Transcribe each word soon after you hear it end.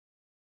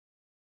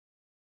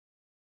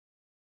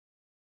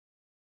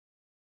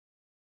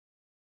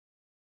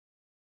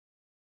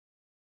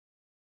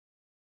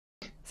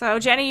So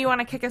Jenny, you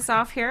want to kick us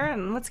off here,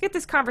 and let's get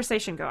this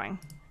conversation going.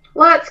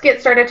 Let's get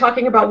started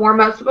talking about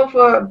warm-ups.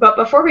 But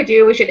before we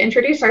do, we should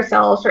introduce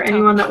ourselves for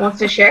anyone that wants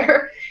to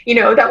share.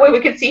 That way we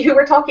can see who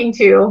we're talking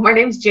to. My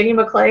name's Jenny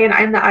McClay, and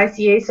I'm the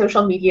ICA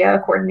social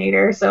media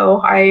coordinator.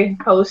 So I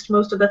post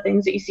most of the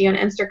things that you see on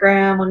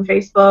Instagram, on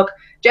Facebook.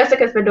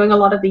 Jessica's been doing a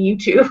lot of the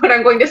YouTube, but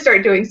I'm going to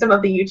start doing some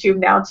of the YouTube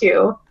now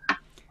too.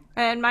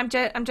 And I'm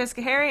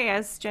Jessica Harry.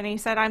 As Jenny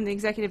said, I'm the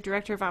Executive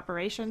Director of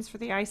Operations for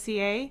the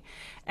ICA.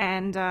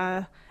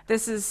 And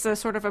this is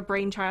sort of a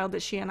brainchild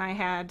that she and I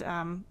had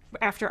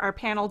after our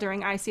panel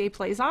during ICA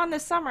Plays On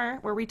this summer,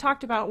 where we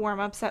talked about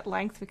warm-ups at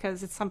length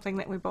because it's something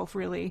that we both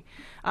really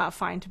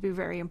find to be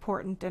very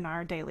important in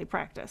our daily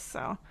practice.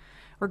 So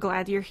we're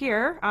glad you're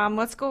here.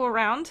 Let's go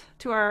around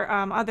to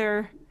our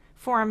other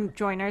forum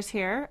joiners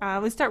here.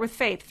 Let's start with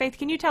Faith. Faith,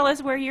 can you tell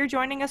us where you're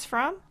joining us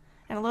from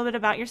and a little bit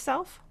about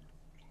yourself?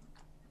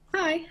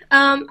 Hi,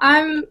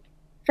 I'm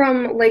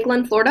from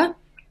Lakeland, Florida.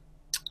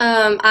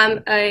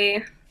 I'm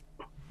a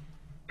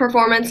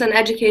performance and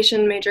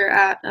education major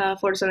at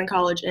Florida Southern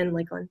College in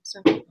Lakeland.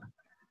 So.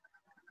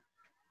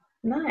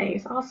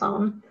 Nice,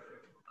 awesome.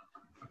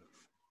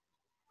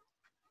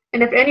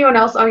 And if anyone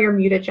else, oh, you're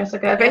muted,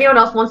 Jessica. If anyone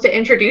else wants to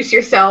introduce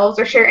yourselves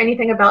or share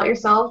anything about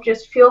yourself,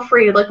 just feel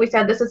free. Like we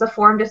said, this is a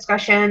forum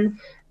discussion.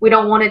 We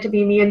don't want it to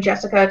be me and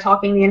Jessica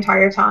talking the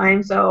entire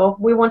time. So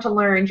we want to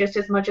learn just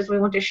as much as we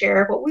want to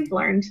share what we've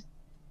learned.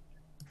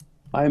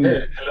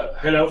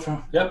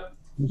 Hello. Yep,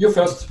 you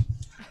first.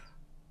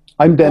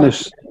 I'm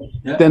Dennis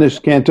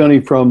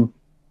Cantoni from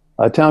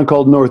a town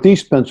called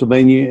Northeast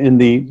Pennsylvania in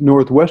the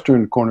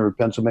northwestern corner of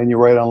Pennsylvania,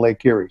 right on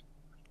Lake Erie.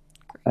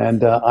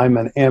 And I'm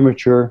an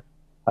amateur.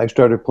 I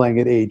started playing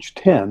at age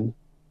 10.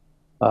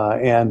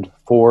 And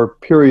for a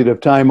period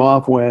of time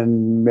off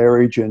when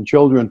marriage and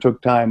children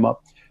took time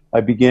up, I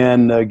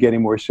began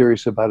getting more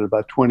serious about it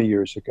about 20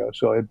 years ago.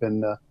 So I've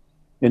been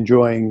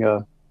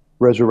enjoying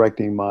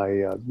resurrecting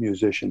my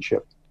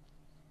musicianship.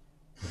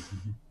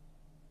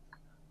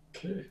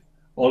 Okay.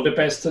 All the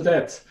best to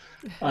that.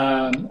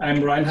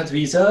 I'm Reinhard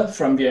Wieser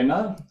from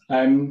Vienna.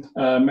 I'm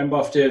a member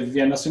of the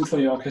Vienna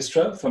Symphony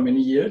Orchestra for many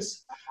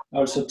years,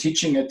 also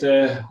teaching at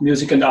the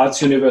Music and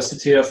Arts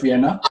University of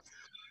Vienna.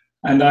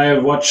 And I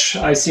watch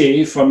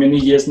ICA for many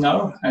years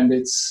now, and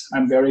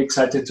I'm very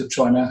excited to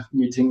join a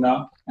meeting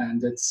now.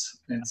 And it's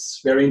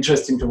very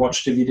interesting to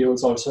watch the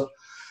videos also.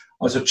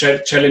 Also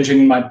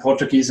challenging my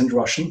Portuguese and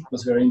Russian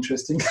was very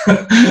interesting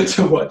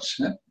to watch.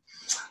 Yeah.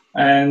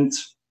 And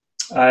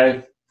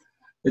I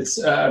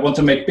want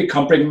to make big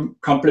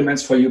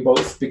compliments for you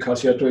both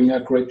because you're doing a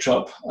great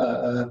job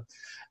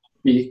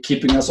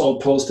keeping us all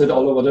posted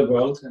all over the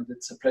world, and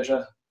it's a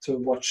pleasure to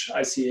watch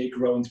ICA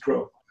grow and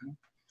grow.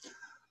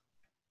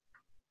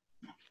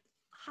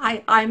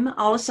 Hi, I'm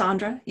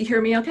Alessandra. You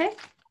hear me okay?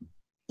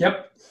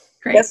 Yep.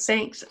 Great, yes.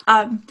 Thanks.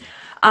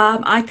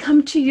 I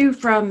come to you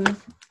from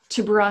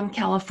Tiburon,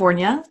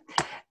 California,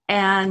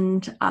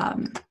 and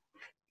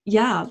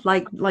yeah,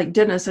 like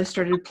Dennis, I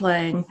started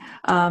playing,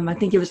 I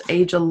think it was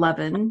age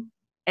 11,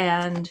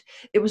 and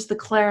it was the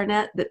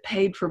clarinet that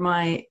paid for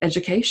my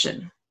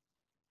education.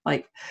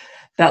 Like,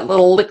 that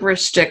little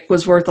licorice stick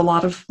was worth a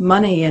lot of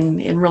money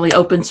and really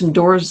opened some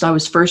doors. I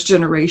was first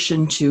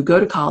generation to go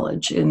to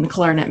college, and the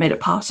clarinet made it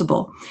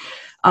possible.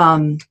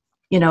 A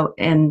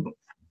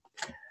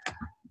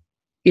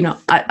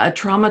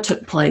trauma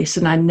took place,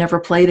 and I never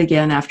played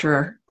again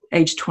after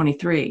age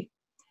 23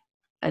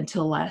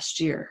 until last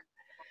year.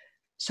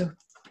 So,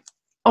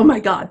 oh my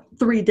God,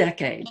 3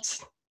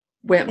 decades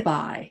went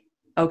by.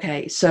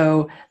 Okay,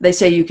 so they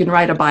say you can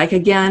ride a bike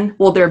again.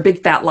 Well, they're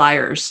big fat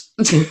liars.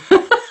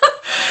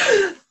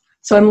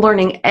 So I'm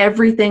learning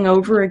everything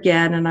over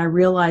again, and I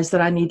realized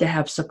that I need to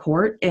have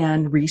support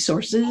and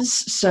resources.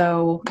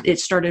 So it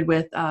started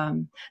with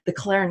the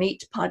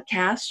Clarinet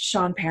podcast,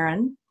 Sean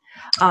Perrin.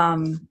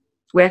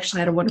 We actually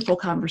had a wonderful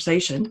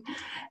conversation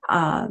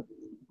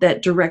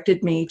that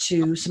directed me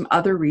to some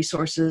other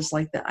resources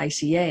like the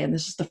ICA, and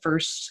this is the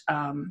first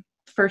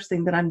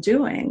thing that I'm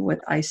doing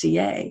with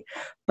ICA.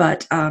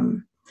 But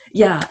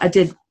yeah, I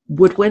did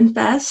Woodwind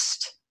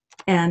Fest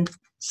and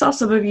saw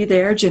some of you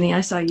there. Jenny,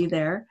 I saw you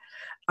there.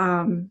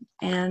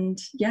 And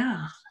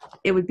yeah,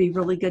 it would be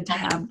really good to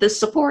have this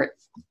support.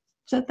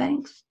 So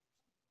thanks.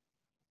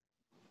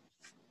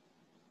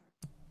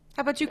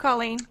 How about you,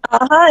 Colleen?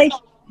 Hi.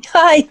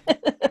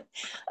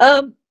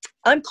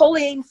 I'm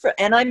Colleen,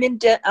 and I'm in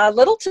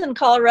Littleton,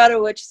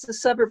 Colorado, which is a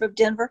suburb of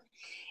Denver.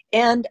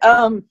 And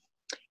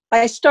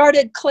I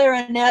started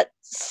clarinet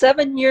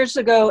 7 years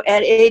ago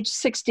at age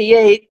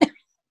 68.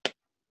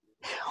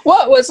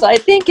 What was I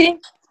thinking?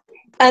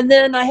 And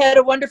then I had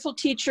a wonderful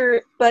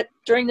teacher, but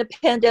during the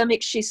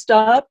pandemic, she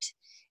stopped.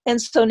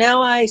 And so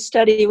now I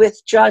study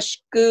with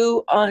Josh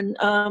Gu on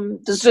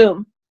the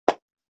Zoom.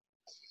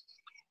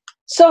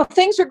 So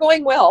things are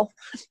going well.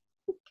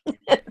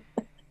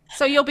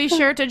 So you'll be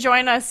sure to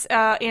join us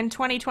in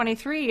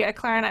 2023 at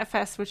Clarinet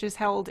Fest, which is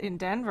held in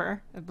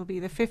Denver. It will be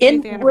the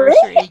 50th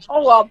anniversary.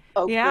 Oh,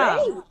 yeah.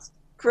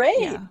 Great.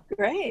 Yeah.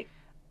 Great.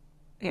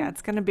 Yeah,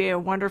 it's going to be a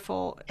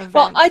wonderful event.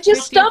 Well, I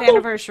just 50th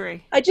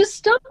anniversary. I just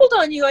stumbled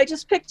on you. I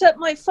just picked up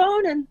my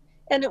phone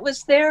and it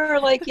was there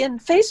like in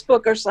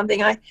Facebook or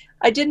something. I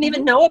didn't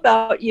even know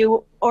about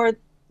you or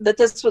that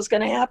this was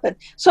going to happen.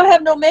 So I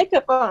have no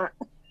makeup on.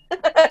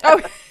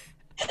 Oh,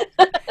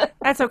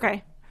 that's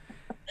okay.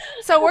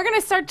 So we're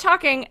going to start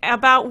talking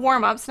about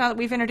warm-ups now that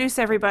we've introduced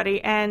everybody.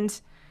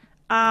 And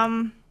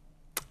I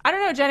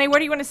don't know, Jenny, what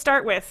do you want to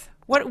start with?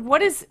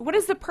 What is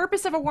the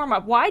purpose of a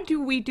warm-up? Why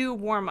do we do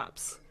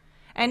warm-ups?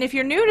 And if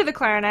you're new to the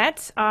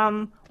clarinet,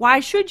 why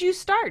should you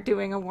start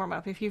doing a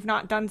warm-up if you've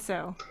not done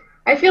so?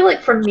 I feel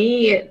like for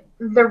me,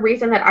 the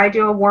reason that I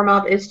do a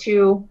warm-up is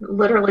to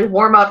literally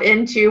warm up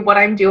into what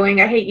I'm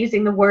doing. I hate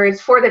using the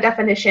words for the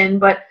definition,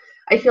 but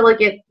I feel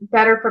like it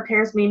better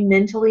prepares me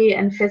mentally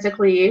and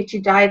physically to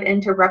dive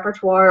into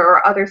repertoire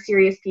or other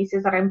serious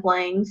pieces that I'm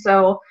playing.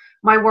 So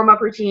my warm-up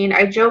routine,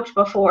 I joked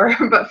before,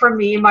 but for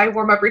me, my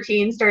warm-up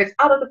routine starts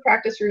out of the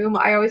practice room.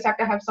 I always have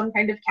to have some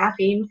kind of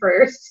caffeine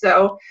first.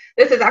 So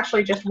this is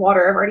actually just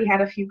water. I've already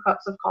had a few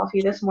cups of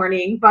coffee this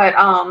morning, but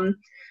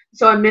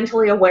so I'm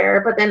mentally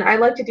aware. But then I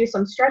like to do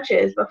some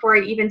stretches before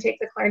I even take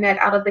the clarinet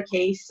out of the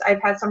case.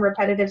 I've had some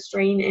repetitive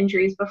strain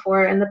injuries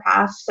before in the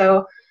past,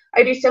 so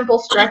I do simple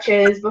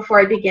stretches before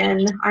I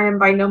begin. I am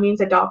by no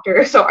means a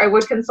doctor, so I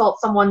would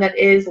consult someone that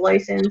is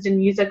licensed in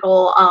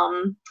musical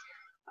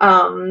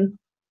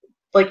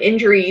like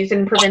injuries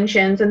and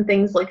preventions and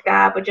things like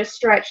that, but just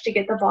stretch to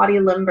get the body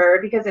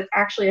limber because it's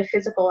actually a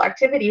physical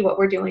activity what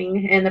we're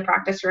doing in the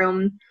practice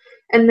room.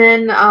 And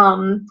then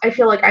I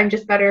feel like I'm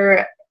just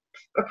better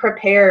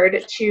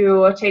prepared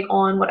to take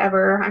on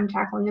whatever I'm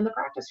tackling in the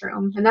practice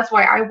room. And that's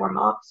why I warm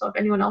up. So if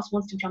anyone else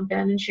wants to jump in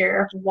and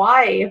share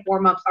why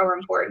warm-ups are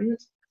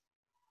important.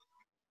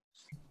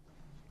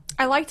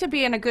 I like to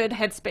be in a good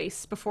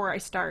headspace before I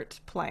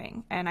start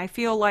playing. And I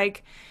feel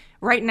like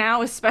right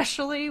now,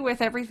 especially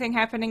with everything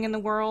happening in the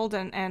world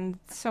and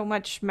so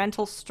much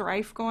mental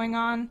strife going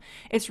on,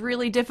 it's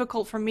really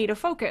difficult for me to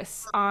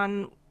focus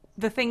on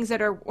the things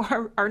that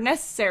are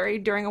necessary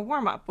during a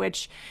warm-up,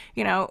 which,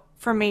 you know,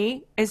 for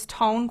me is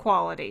tone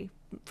quality.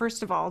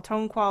 First of all,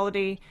 tone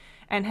quality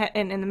and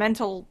the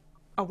mental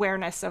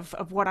awareness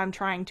of what I'm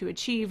trying to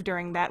achieve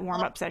during that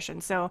warm-up session.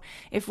 So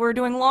if we're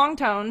doing long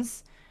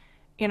tones,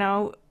 you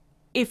know,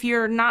 if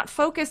you're not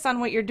focused on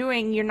what you're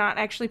doing, you're not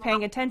actually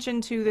paying attention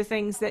to the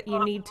things that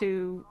you need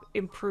to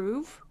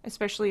improve,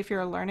 especially if you're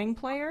a learning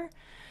player.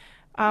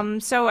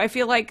 So I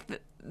feel like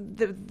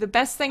the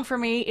best thing for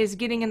me is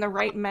getting in the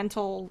right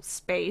mental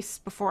space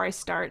before I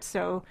start.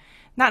 So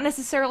not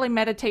necessarily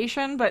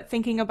meditation, but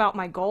thinking about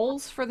my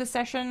goals for the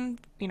session.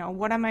 You know,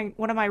 what am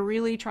I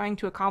really trying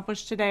to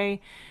accomplish today?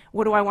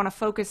 What do I want to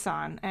focus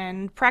on?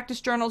 And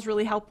practice journals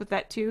really help with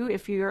that too.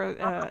 If you're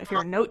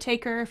a note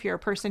taker, if you're a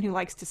person who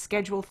likes to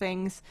schedule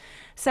things,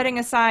 setting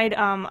aside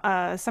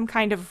some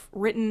kind of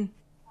written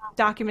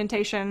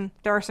documentation.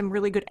 There are some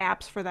really good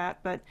apps for that,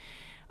 but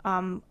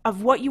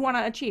of what you want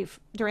to achieve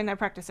during that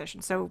practice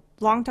session. So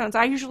long tones,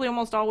 I usually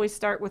almost always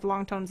start with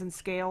long tones and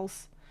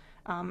scales.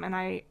 And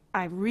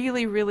I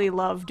really, really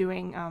love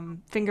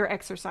doing finger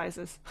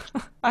exercises.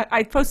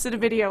 I posted a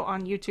video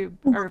on YouTube,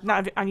 or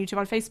not on YouTube,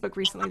 on Facebook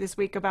recently this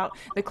week about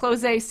the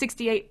Close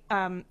 68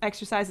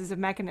 exercises of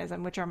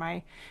mechanism, which are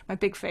my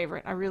big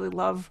favorite. I really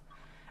love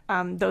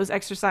those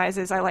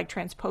exercises. I like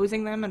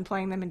transposing them and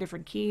playing them in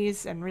different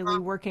keys and really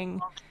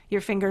working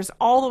your fingers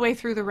all the way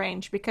through the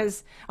range,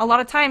 because a lot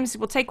of times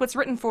we'll take what's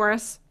written for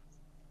us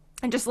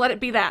and just let it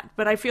be that.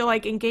 But I feel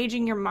like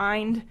engaging your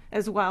mind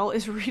as well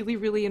is really,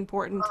 really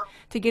important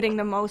to getting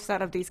the most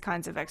out of these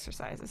kinds of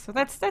exercises. So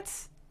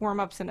that's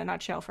warm-ups in a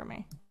nutshell for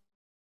me.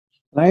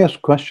 Can I ask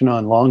a question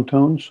on long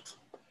tones?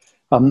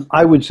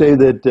 I would say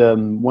that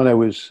when I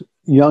was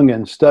young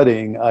and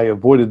studying, I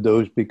avoided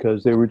those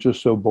because they were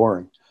just so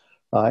boring.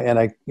 And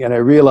I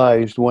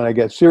realized when I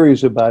got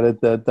serious about it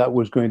that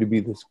was going to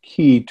be the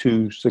key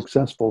to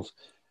successful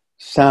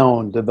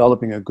sound,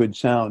 developing a good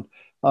sound.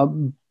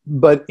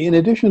 But in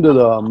addition to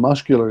the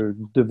muscular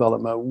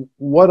development,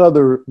 what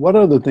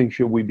other things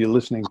should we be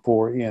listening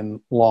for in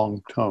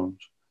long tones?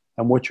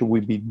 And what should we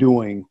be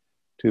doing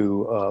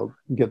to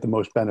get the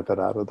most benefit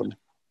out of them?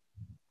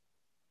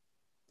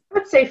 I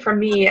would say for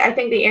me, I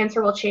think the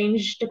answer will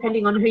change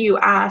depending on who you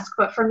ask.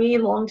 But for me,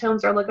 long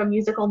tones are like a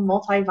musical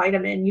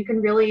multivitamin. You can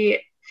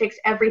really fix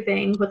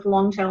everything with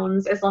long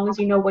tones as long as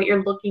you know what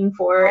you're looking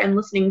for and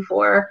listening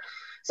for.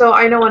 So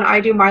I know when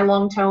I do my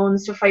long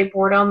tones to fight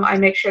boredom, I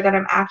make sure that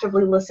I'm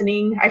actively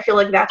listening. I feel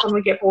like that's when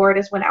we get bored,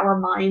 is when our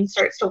mind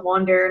starts to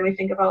wander and we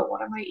think about,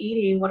 what am I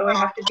eating? What do I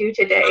have to do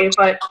today?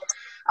 But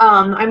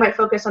I might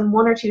focus on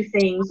one or two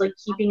things, like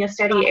keeping a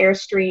steady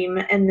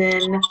airstream and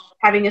then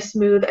having a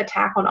smooth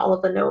attack on all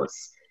of the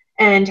notes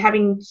and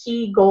having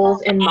key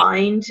goals in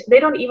mind. They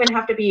don't even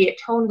have to be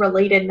tone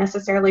related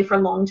necessarily for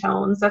long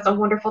tones. That's a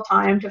wonderful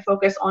time to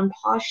focus on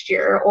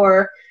posture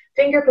or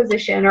finger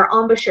position or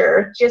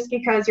embouchure. Just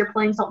because you're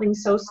playing something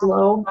so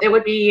slow, it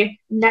would be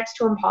next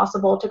to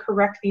impossible to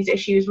correct these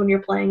issues when you're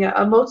playing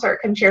a Mozart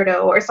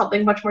concerto or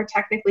something much more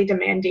technically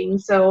demanding.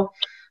 So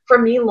for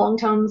me, long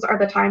tones are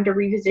the time to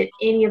revisit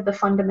any of the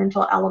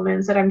fundamental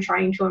elements that I'm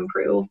trying to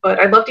improve.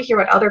 But I'd love to hear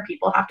what other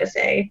people have to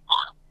say.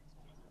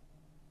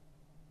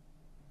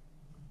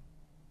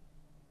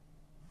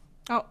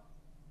 Oh.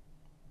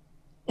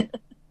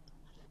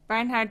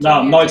 Reinhard.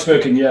 No, it's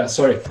working. Yeah,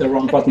 sorry, the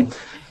wrong button.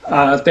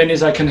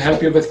 Dennis, I can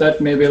help you with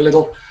that maybe a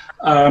little.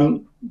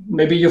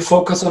 Maybe you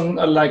focus on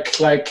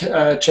like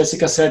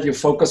Jessica said, you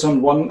focus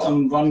on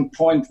one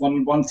point,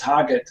 one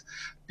target.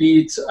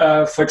 Be it,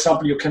 for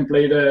example, you can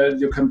play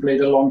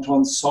the long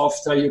tones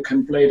softer, you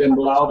can play them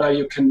louder,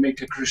 you can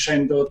make a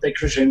crescendo,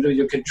 decrescendo,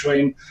 you can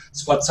train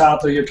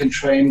sforzato, you can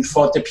train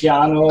forte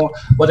piano,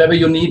 whatever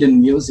you need in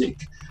music.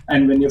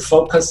 And when you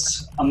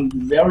focus on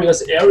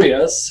various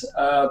areas,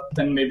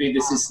 then maybe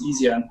this is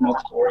easier and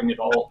not boring at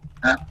all.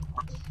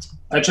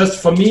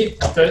 For me,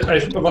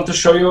 I want to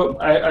show you,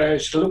 I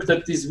looked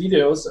at these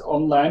videos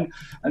online,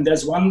 and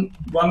there's one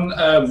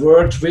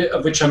word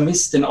which I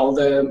missed in all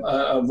the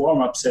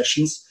warm-up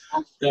sessions.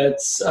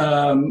 That's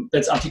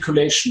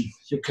articulation.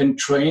 You can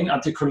train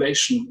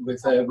articulation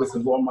with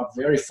a warm-up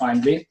very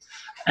finely.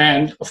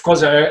 And of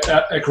course, I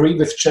agree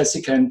with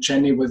Jessica and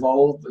Jenny with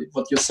all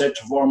what you said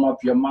to warm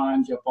up your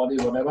mind, your body,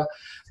 whatever.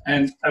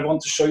 And I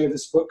want to show you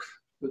this book.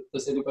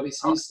 Does anybody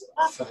see this?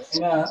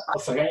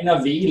 Of Rainer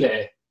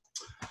Wehle,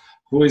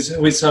 who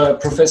is a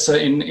professor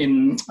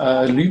in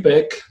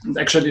Lübeck, and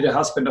actually the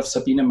husband of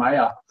Sabine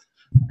Meyer.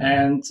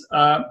 And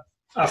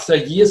after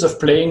years of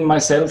playing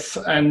myself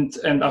and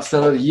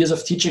after years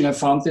of teaching, I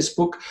found this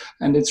book,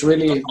 and it's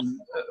really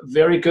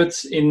very good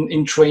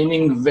in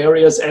training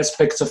various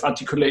aspects of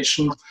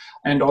articulation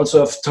and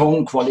also of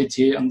tone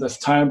quality and of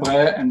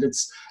timbre, and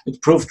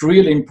it proved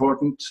really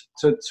important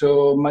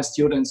to my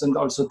students and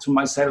also to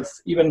myself.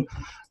 Even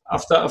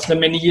after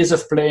many years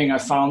of playing, I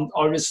found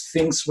always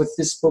things with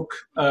this book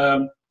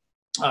to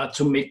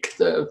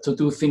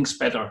do things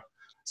better.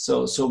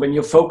 So when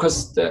you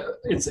focus,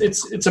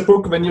 it's a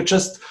book. When you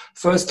just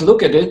first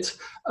look at it,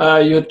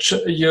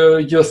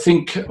 you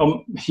think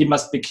he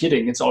must be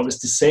kidding. It's always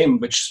the same,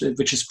 which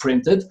is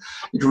printed.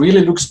 It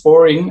really looks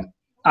boring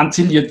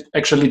until you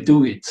actually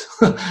do it.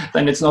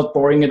 Then it's not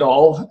boring at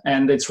all,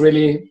 and it's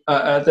really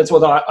that's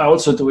what I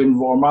also do in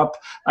warm up.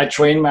 I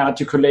train my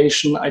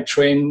articulation. I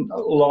train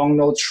long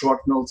notes,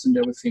 short notes, and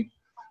everything.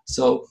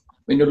 So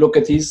when you look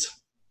at these,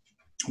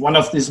 one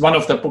of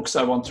the books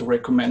I want to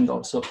recommend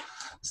also.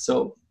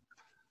 So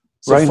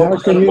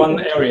focus on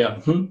one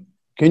area.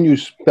 Can you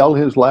spell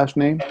his last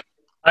name?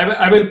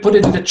 I will put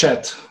it in the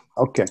chat.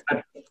 Okay.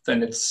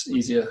 Then it's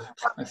easier,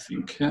 I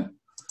think. Yeah.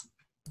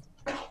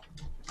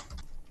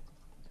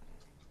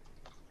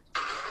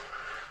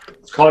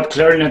 It's called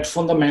Clarinet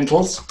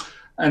Fundamentals.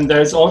 And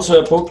there's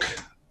also a book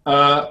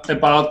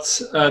about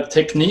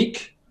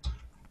technique,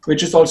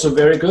 which is also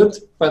very good,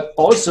 but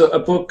also a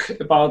book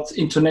about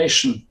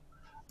intonation.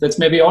 That's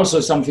maybe also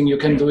something you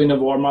can do in a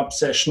warm-up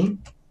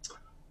session.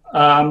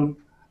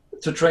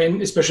 To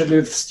train, especially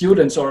with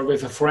students or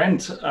with a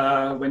friend,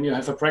 when you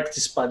have a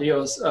practice buddy,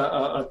 or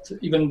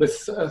even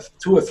with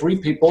 2 or 3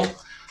 people,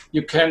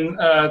 you can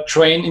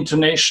train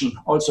intonation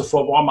also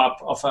for warm-up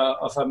of a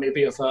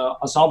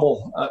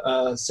ensemble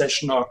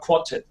session or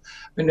quartet.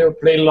 When you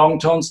play long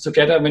tones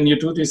together, when you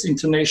do this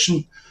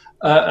intonation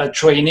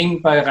training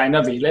by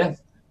Rainer Wehle,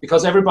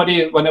 because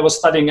everybody, when I was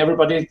studying,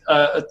 everybody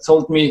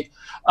told me,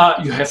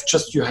 you have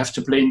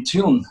to play in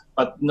tune,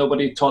 but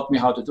nobody taught me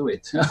how to do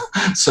it.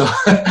 So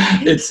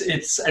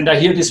it's and I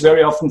hear this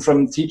very often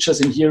from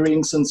teachers in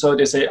hearings, and so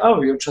they say,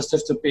 oh, you just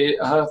have to be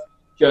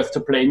you have to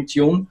play in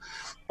tune,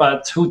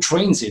 but who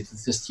trains it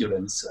with the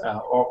students,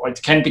 or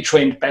it can be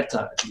trained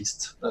better at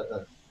least.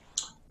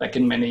 Like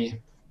in many,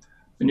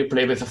 when you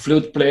play with a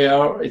flute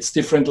player, it's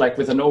different, like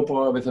with an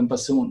oboe or with a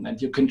bassoon,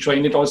 and you can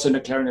train it also in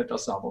a clarinet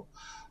ensemble.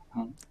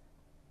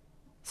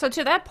 So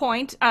to that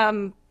point,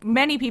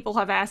 many people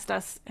have asked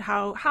us,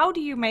 how do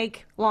you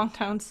make long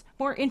tones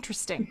more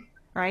interesting,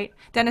 right?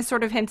 Dennis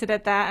sort of hinted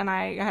at that, and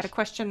I had a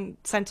question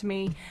sent to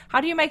me.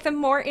 How do you make them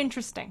more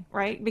interesting,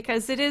 right?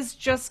 Because it is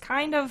just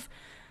kind of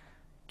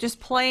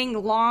just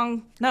playing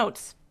long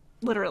notes,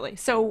 literally.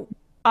 So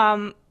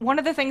one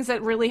of the things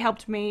that really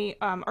helped me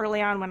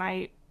early on when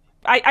I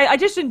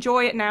just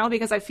enjoy it now,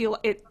 because I feel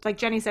it, like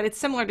Jenny said, it's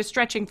similar to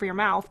stretching for your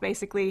mouth,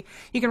 basically.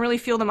 You can really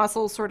feel the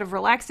muscles sort of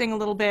relaxing a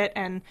little bit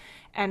and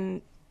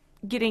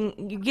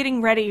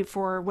getting ready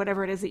for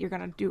whatever it is that you're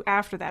going to do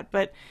after that.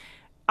 But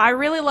I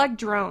really like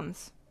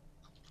drones.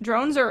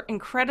 Drones are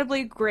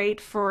incredibly great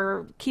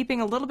for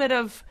keeping a little bit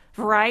of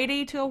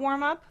variety to a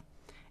warm-up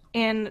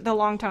in the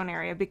long tone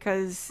area,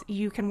 because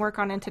you can work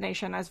on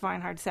intonation, as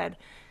Weinhard said.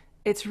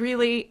 It's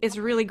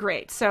really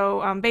great.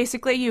 So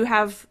basically you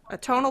have a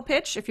tonal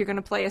pitch. If you're going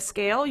to play a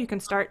scale, you can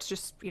start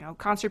just,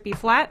 concert B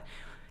flat,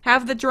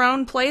 have the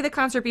drone play the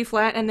concert B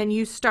flat, and then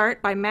you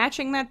start by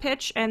matching that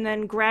pitch, and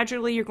then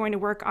gradually you're going to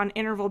work on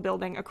interval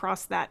building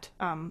across that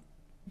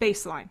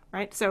bass line,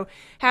 right? So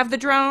have the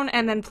drone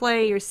and then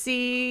play your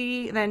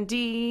C, then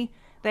D,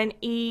 then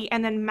E,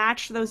 and then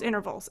match those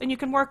intervals. And you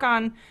can work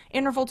on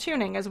interval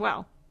tuning as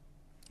well.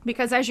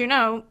 because as you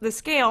know, the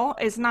scale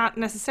is not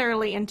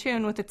necessarily in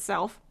tune with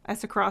itself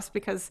as a cross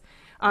because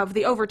of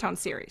the overtone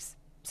series.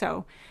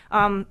 So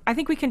I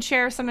think we can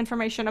share some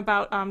information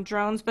about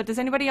drones, but does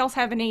anybody else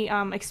have any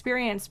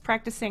experience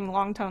practicing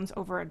long tones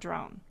over a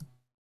drone?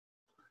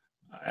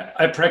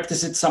 I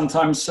practice it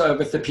sometimes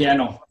with the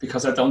piano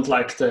because I don't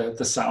like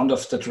the sound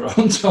of the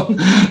drone tone.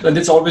 And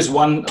it's always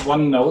one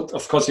note.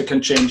 Of course, you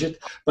can change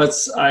it, but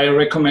I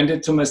recommend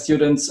it to my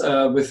students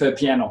with a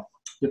piano.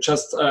 You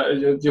just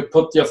you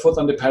put your foot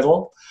on the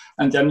pedal,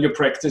 and then you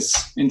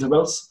practice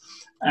intervals,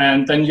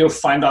 and then you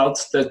find out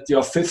that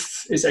your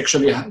fifth is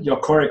actually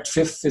your correct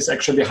fifth is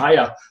actually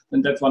higher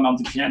than that one on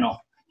the piano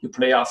you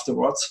play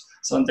afterwards.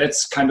 So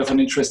that's kind of an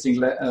interesting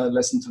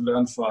lesson to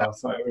learn for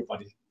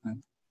everybody.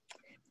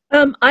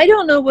 I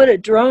don't know what a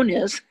drone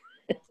is.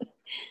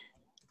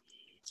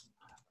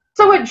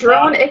 So a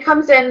drone, it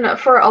comes in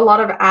for a lot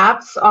of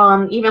apps,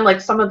 even like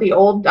some of the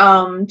old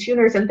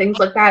tuners and things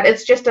like that.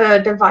 It's just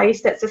a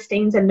device that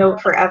sustains a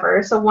note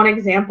forever. So one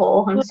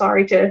example, I'm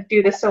sorry to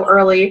do this so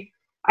early,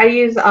 I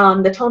use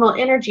the Tonal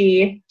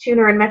Energy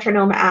tuner and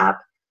metronome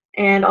app,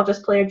 and I'll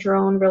just play a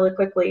drone really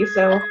quickly.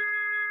 So.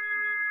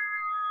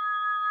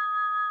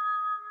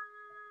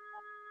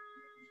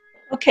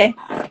 Okay.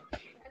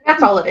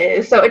 That's all it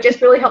is. So it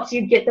just really helps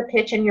you get the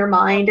pitch in your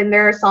mind. And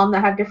there are some that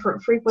have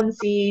different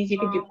frequencies. You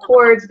can do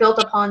chords built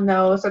upon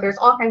those. So there's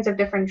all kinds of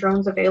different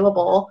drones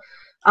available.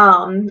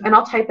 And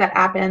I'll type that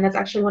app in. That's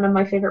actually one of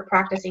my favorite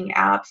practicing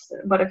apps.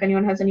 But if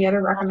anyone has any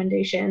other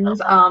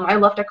recommendations, I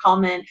love to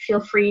comment.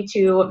 Feel free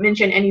to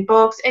mention any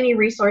books, any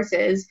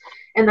resources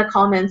in the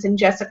comments. And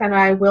Jessica and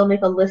I will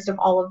make a list of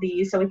all of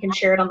these so we can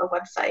share it on the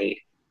website.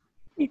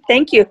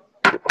 Thank you.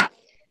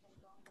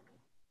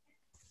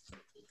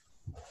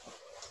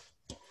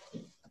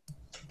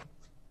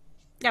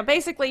 Yeah,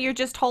 basically you're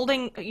just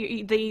holding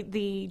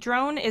the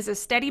drone is a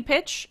steady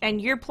pitch,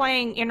 and you're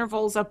playing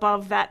intervals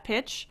above that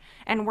pitch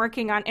and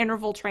working on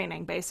interval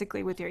training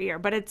basically with your ear.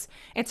 But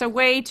it's a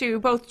way to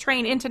both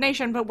train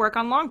intonation but work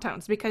on long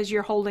tones because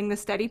you're holding the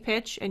steady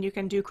pitch, and you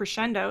can do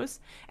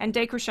crescendos and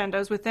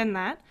decrescendos within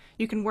that.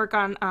 You can work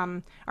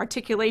on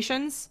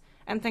articulations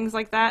and things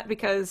like that,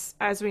 because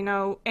as we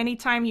know,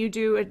 anytime you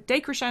do a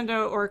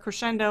decrescendo or a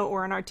crescendo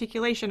or an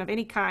articulation of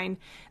any kind,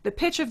 the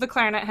pitch of the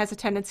clarinet has a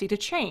tendency to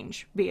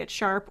change, be it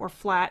sharp or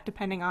flat,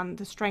 depending on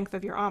the strength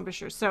of your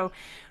embouchure. So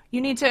you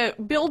need to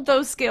build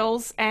those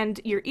skills, and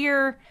your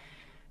ear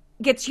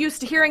gets used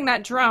to hearing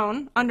that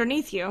drone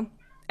underneath you,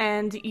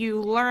 and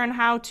you learn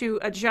how to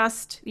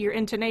adjust your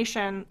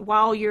intonation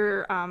while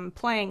you're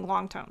playing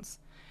long tones.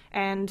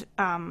 And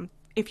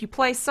if you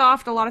play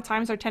soft, a lot of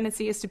times our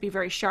tendency is to be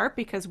very sharp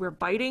because we're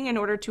biting in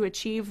order to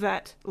achieve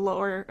that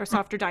lower or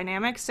softer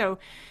dynamic. So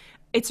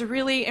it's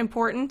really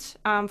important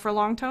for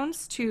long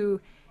tones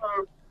to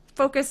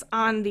focus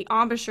on the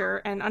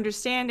embouchure and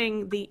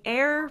understanding the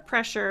air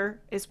pressure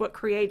is what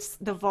creates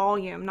the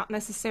volume, not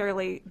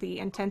necessarily the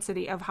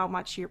intensity of how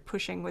much you're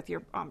pushing with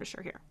your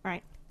embouchure here,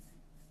 right?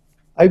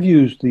 I've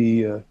used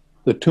the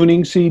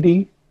tuning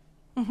CD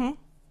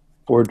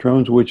for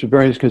drones, which is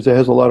very nice because it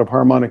has a lot of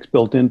harmonics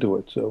built into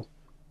it. So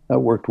that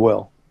worked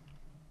well.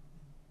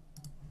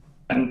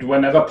 And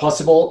whenever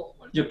possible,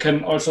 you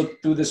can also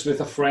do this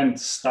with a friend.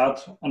 Start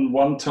on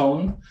one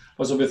tone.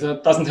 Also,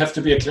 doesn't have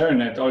to be a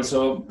clarinet.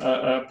 Also,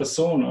 a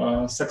bassoon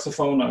or a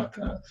saxophone or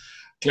a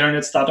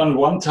clarinet. Start on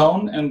one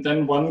tone, and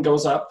then one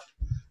goes up.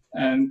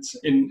 And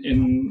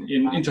in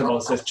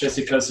intervals, as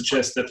Jessica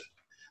suggested,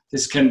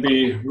 this can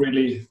be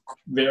really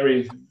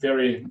very,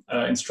 very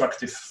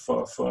instructive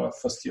for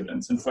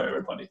students and for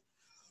everybody.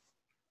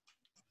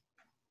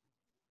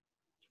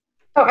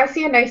 So I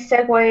see a nice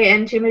segue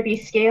into maybe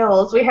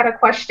scales. We had a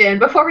question.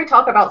 Before we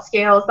talk about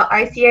scales, the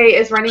ICA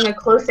is running a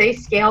close A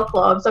scale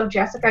club. So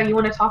Jessica, you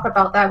want to talk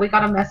about that? We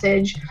got a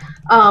message.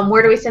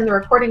 Where do we send the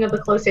recording of the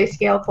close A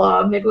scale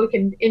club? Maybe we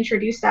can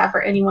introduce that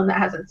for anyone that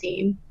hasn't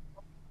seen.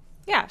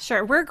 Yeah,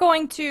 sure. We're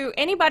going to,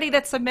 anybody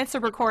that submits a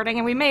recording,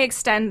 and we may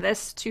extend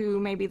this to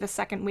maybe the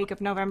second week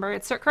of November.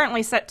 It's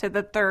currently set to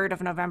the 3rd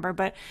of November,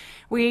 but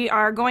we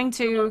are going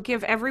to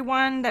give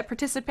everyone that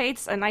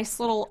participates a nice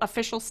little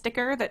official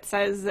sticker that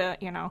says,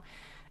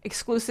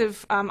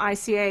 exclusive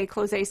ICA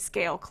Close A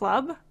Scale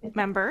Club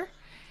member.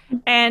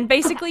 And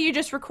basically you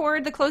just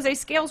record the Close A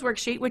Scales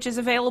worksheet, which is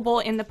available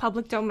in the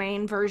public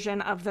domain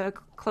version of the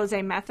Close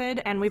A method.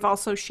 And we've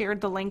also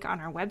shared the link on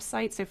our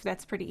website, so if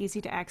that's pretty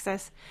easy to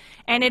access.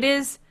 And it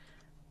is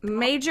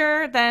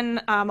major,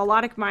 then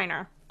melodic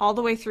minor, all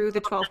the way through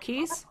the 12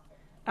 keys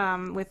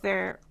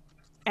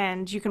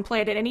and you can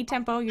play it at any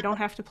tempo. You don't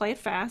have to play it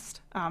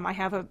fast. I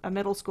have a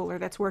middle schooler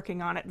that's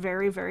working on it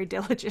very, very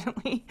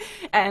diligently,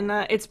 and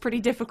it's pretty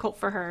difficult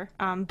for her.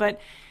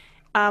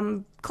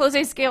 Close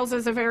A scales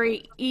is a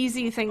very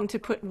easy thing to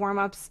put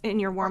warm-ups in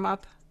your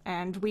warm-up,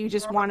 and we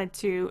just wanted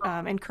to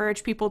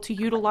encourage people to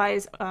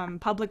utilize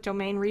public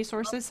domain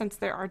resources since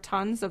there are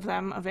tons of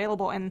them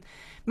available. And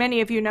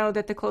many of you know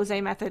that the Close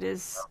A method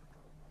is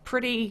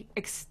pretty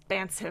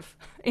expansive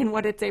in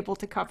what it's able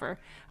to cover.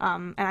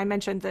 And I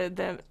mentioned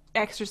the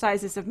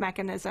exercises of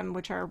mechanism,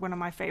 which are one of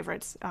my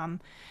favorites.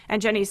 And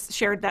Jenny's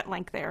shared that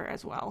link there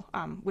as well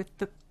with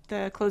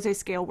the Close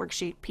Scale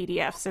worksheet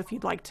PDF. So if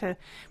you'd like to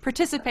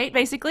participate,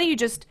 basically you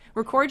just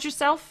record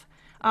yourself.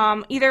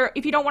 Either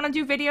if you don't want to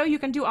do video, you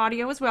can do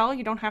audio as well.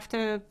 You don't have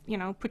to,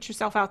 put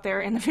yourself out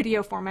there in the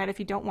video format if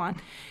you don't want.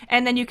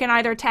 And then you can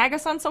either tag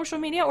us on social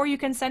media or you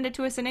can send it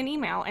to us in an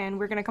email, and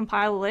we're going to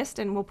compile a list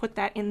and we'll put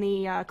that in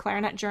the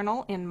Clarinet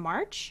Journal in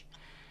March,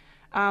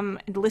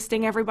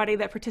 listing everybody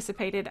that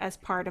participated as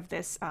part of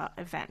this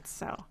event.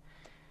 So,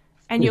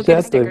 and you'll get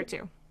a sticker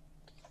too.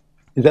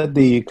 Is that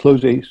the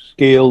Close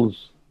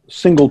Scales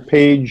single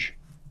page?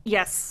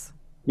 Yes.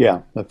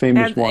 Yeah, the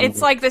famous one.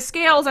 It's like the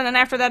scales, and then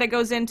after that it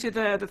goes into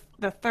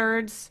the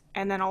thirds,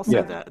 and then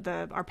also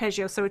the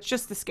arpeggio. So it's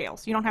just the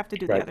scales. You don't have to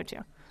do the other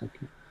two.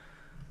 Okay.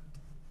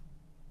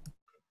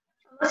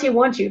 Unless you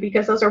want to,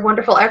 because those are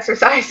wonderful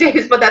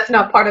exercises, but that's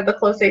not part of the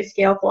Close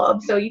Scale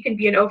Club. So you can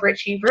be an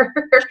overachiever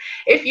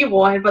if you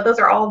want, but those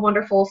are all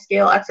wonderful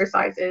scale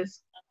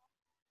exercises.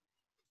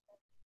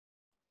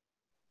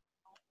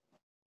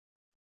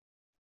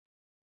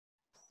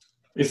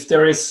 If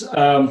there is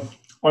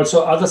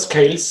also other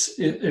scales,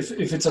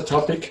 if it's a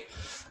topic,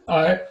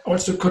 I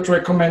also could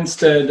recommend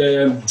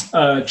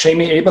the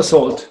Jamie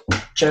Aebersold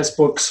jazz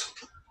books.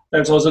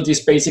 There's also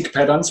these basic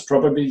patterns,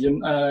 probably you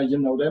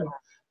know them,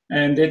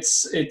 and it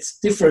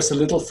differs a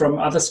little from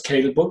other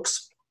scale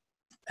books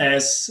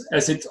as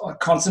it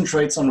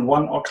concentrates on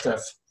one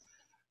octave,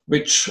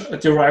 which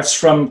derives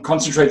from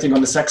concentrating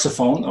on the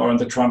saxophone or on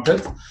the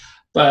trumpet.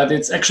 But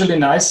it's actually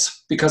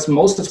nice because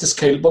most of the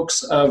scale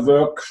books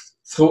work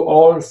through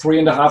all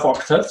 3.5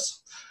 octaves.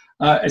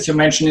 As you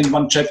mentioned in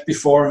one chat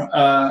before,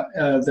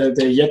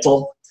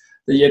 the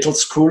Yettel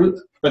school,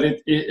 but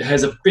it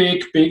has a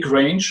big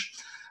range,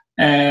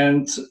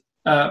 and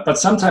but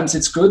sometimes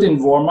it's good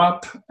in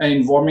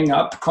warming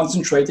up,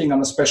 concentrating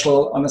on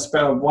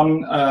a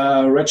one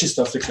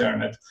register of the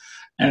clarinet,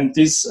 and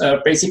this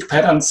basic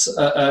patterns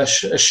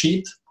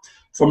sheet.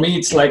 For me,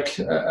 it's like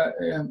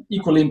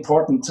equally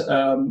important,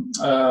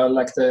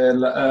 like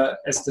the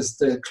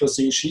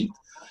Close sheet.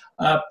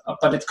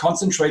 But it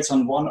concentrates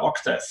on one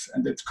octave,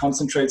 and it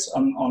concentrates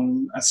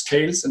on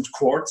scales and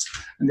chords,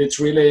 and it's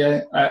really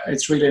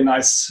a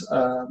nice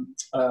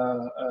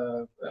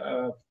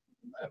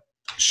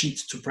sheet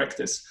to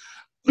practice.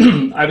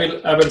 I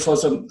will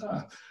also.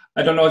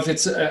 I don't know if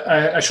it's.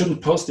 I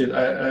shouldn't post it,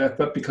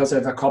 but because I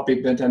have a copy,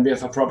 but then we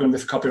have a problem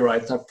with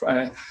copyright.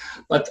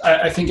 But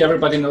I think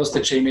everybody knows the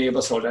Jamie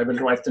Aebersold. I will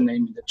write the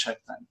name in the chat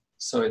then.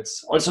 So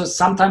it's also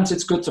sometimes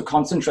it's good to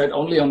concentrate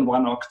only on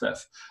one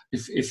octave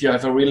if you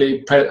have a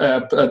really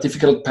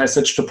difficult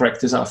passage to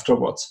practice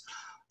afterwards.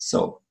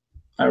 So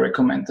I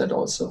recommend that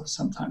also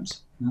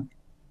sometimes. Yeah.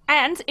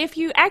 And if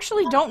you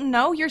actually don't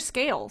know your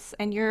scales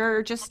and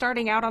you're just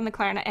starting out on the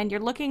clarinet and you're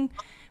looking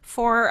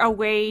for a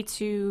way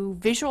to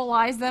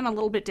visualize them a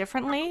little bit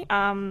differently,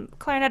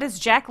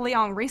 clarinetist Jack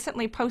Leong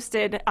recently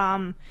posted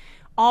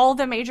all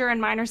the major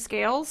and minor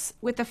scales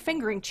with a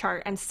fingering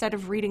chart instead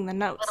of reading the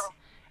notes.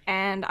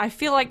 And I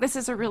feel like this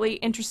is a really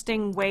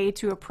interesting way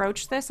to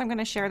approach this. I'm going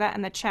to share that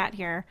in the chat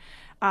here.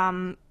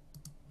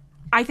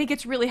 I think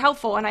it's really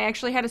helpful, and I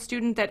actually had a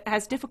student that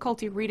has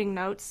difficulty reading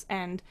notes,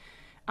 and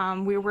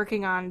we were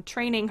working on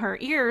training her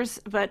ears,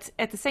 but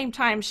at the same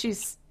time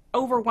she's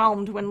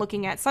overwhelmed when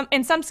looking at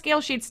some scale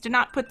sheets do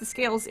not put the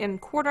scales in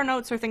quarter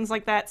notes or things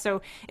like that.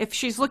 So if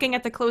she's looking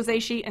at the Close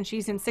sheet and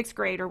she's in 6th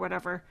grade or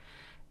whatever,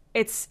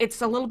 it's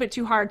a little bit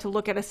too hard to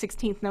look at a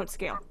 16th note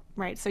scale.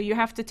 Right, so you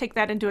have to take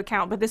that into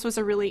account, but this was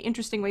a really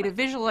interesting way to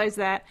visualize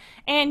that,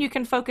 and you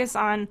can focus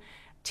on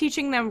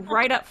teaching them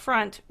right up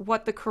front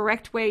what the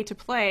correct way to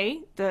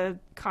play the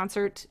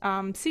concert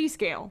C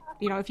scale.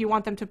 If you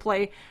want them to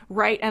play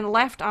right and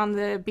left on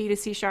the B to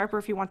C sharp, or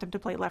if you want them to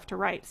play left to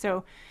right.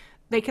 So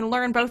they can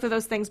learn both of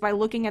those things by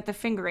looking at the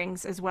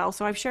fingerings as well.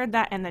 So I've shared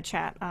that in the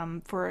chat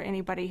for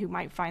anybody who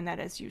might find that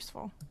as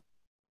useful.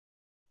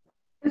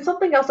 And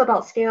something else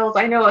about scales,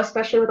 I know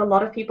especially with a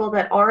lot of people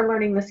that are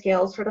learning the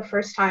scales for the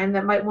first time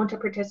that might want to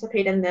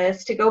participate in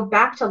this, to go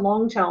back to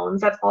long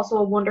tones, that's also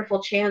a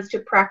wonderful chance to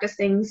practice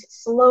things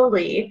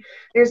slowly.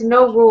 There's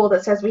no rule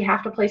that says we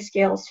have to play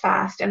scales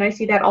fast, and I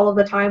see that all of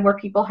the time where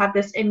people have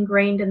this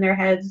ingrained in their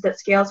heads that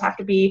scales have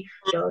to be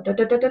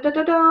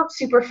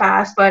super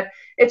fast, but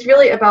it's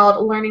really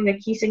about learning the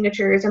key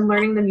signatures and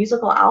learning the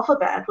musical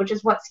alphabet, which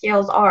is what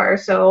scales are.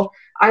 So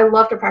I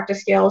love to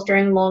practice scales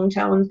during long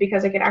tones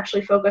because I can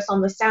actually focus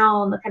on the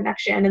sound, the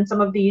connection, and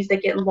some of these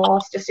that get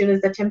lost as soon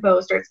as the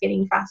tempo starts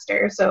getting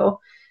faster. So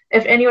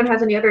if anyone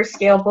has any other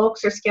scale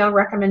books or scale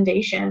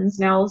recommendations,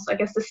 now's, I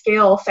guess, the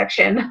scale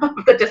section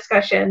of the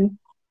discussion.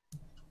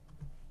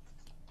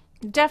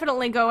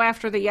 Definitely go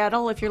after the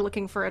Yettel if you're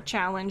looking for a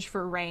challenge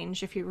for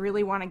range. If you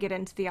really want to get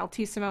into the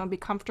altissimo and be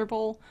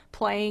comfortable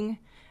playing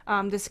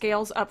the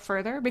scales up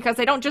further, because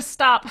they don't just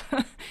stop.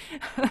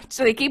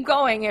 So they keep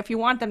going if you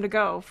want them to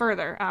go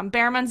further.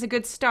 Behrman's a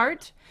good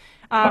start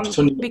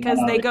because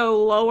they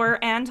go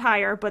lower and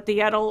higher, but the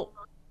Yettel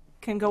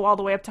can go all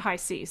the way up to high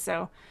C.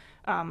 So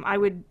I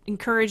would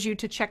encourage you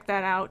to check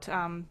that out.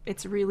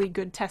 It's a really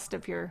good test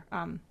of your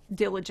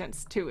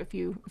diligence too, if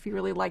you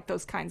really like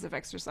those kinds of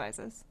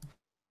exercises.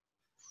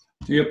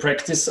 Do you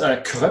practice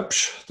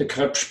Kröpsch, the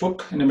Kröpsch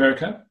book in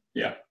America?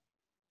 Yeah.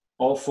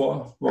 All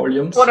 4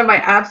 volumes. One of my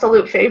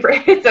absolute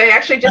favorites. I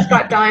actually just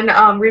got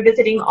done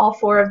revisiting all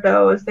 4 of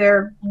those.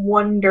 They're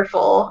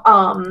wonderful.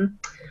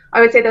 I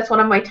would say that's one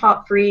of my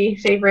top 3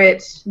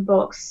 favorite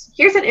books.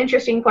 Here's an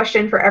interesting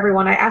question for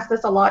everyone. I ask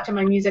this a lot to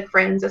my music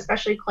friends,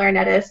 especially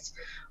clarinetists.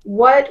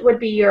 What would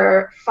be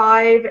your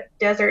 5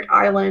 desert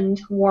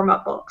island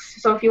warm-up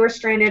books? So if you were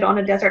stranded on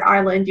a desert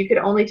island, you could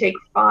only take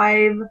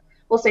 5,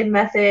 we'll say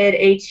method,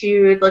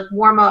 etude, like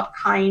warm-up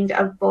kind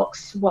of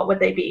books. What would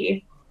they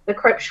be? The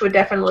Kröpsch would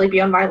definitely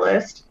be on my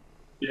list.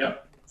 Yeah,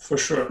 for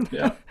sure.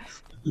 Yeah.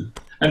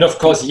 And of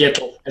course,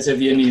 Yettel. As a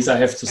Viennese, I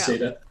have to say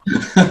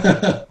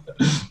that.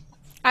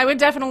 I would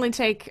definitely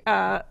take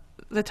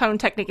The Tone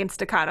Technique in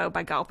Staccato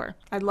by Galper.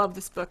 I love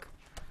this book.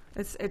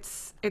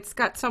 It's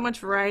got so much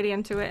variety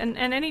into it. And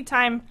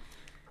anytime,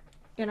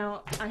 you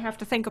know, I have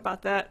to think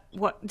about that.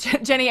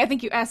 Jenny, I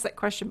think you asked that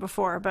question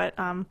before, but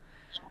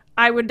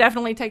I would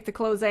definitely take the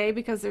Closé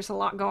because there's a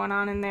lot going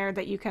on in there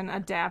that you can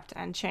adapt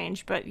and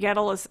change. But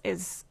Yettel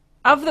is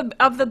of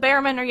the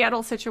Behrman or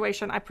Yettel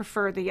situation, I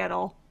prefer the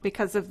Yettel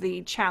because of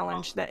the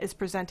challenge that is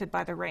presented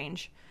by the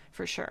range,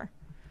 for sure.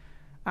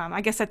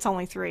 I guess that's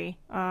only 3.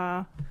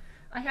 I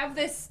have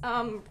this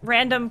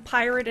random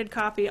pirated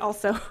copy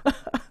also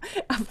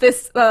of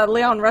this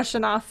Leon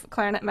Rushinoff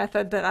clarinet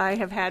method that I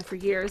have had for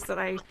years that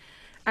I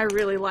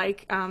really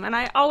like. And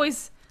I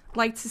always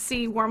like to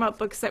see warm-up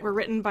books that were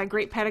written by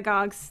great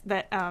pedagogues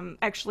that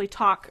actually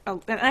talk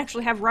and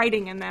actually have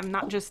writing in them,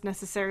 not just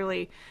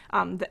necessarily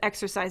the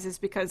exercises,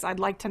 because I'd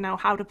like to know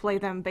how to play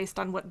them based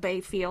on what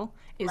they feel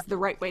is the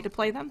right way to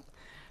play them.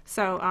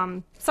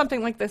 So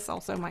something like this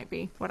also might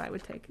be what I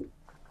would take.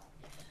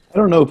 I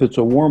don't know if it's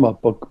a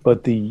warm-up book,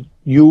 but the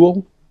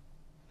Ewell,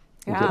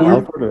 Yeah. is it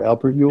Alfred or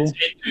Albert Ewell?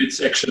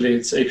 It's actually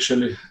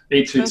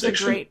Etudes. Those are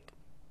great.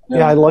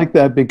 Yeah, I like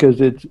that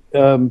because it's,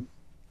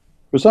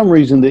 for some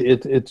reason,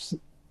 it's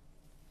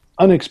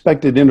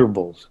unexpected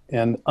intervals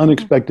and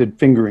unexpected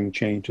fingering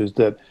changes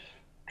that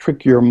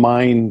trick your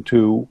mind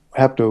to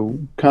have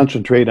to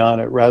concentrate on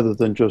it rather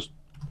than just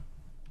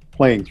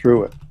playing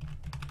through it.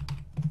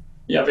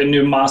 Yeah, when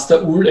you master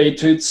all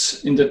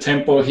etudes in the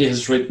tempo he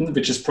has written,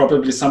 which is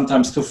probably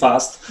sometimes too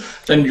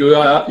fast, then you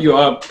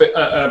are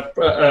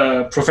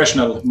a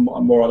professional,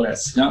 more or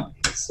less. Yeah.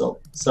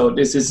 So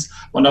this is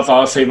one of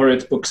our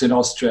favorite books in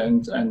Austria,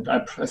 and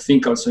I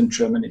think also in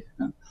Germany.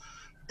 Yeah.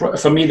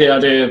 For me, they are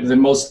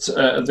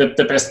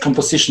the best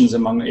compositions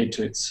among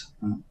etudes.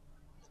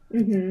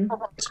 Mm-hmm.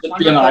 It would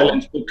be an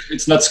island book.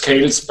 It's not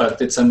scales,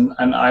 but it's an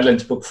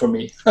island book for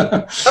me.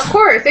 Of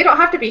course, they don't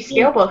have to be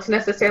scale books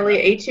necessarily,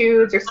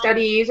 etudes or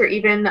studies or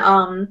even,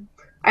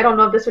 I don't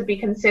know if this would be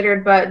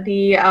considered, but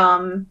the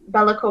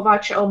Bela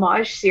Kovac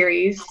homage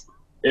series.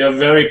 They are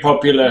very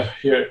popular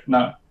here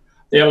now.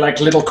 They are like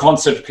little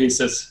concert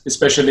pieces,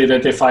 especially the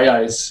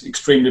Defaya is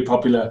extremely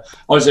popular.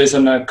 Also, it's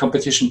a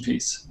competition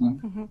piece.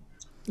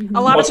 Mm-hmm.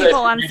 A lot of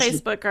people on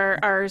Facebook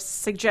are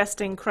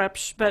suggesting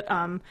Kröpsch, but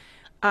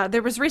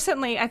there was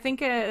recently, I think,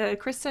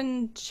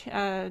 Kristen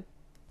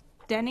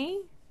Denny.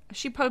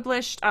 She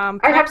published. I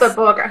have the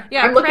book.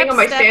 Yeah, I'm looking on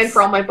my stand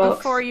for all my books.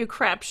 Before you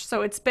Kröpsch,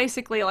 so it's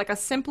basically like a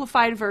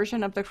simplified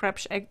version of the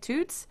Kröpsch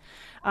etudes.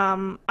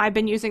 I've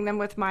been using them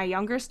with my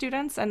younger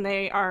students, and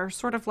they are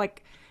sort of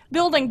like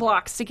building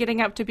blocks to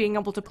getting up to being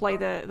able to play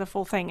the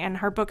full thing. And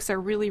her books are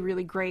really,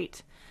 really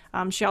great.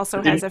 She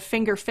also has a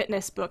finger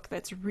fitness book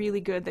that's really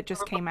good that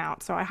just came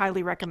out, so I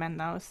highly recommend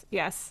those.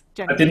 Yes,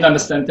 Jenny. I didn't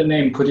understand the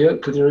name. Could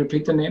you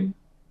repeat the name?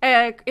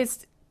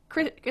 Is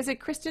it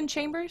Kristen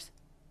Chambers?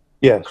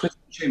 Yes.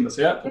 Kristen Chambers.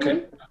 Yeah. Okay.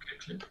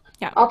 Mm-hmm. Okay.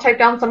 Yeah. I'll type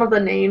down some of the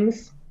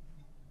names.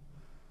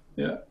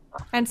 Yeah.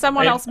 And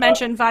someone else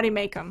mentioned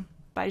Vadimekum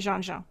by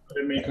Jean-Jean.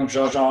 Vadimekum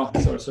Jean-Jean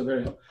is also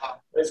very.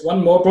 There's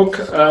one more book,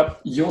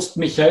 Joost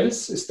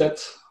Michels. Does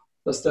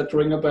that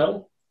ring a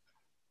bell?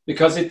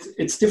 Because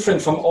it's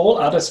different from all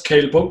other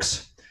scale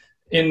books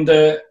in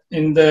the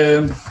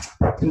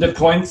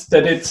point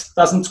that it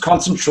doesn't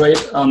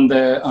concentrate on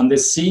the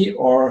C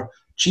or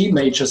G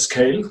major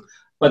scale,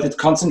 but it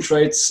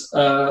concentrates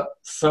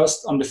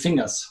first on the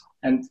fingers,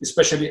 and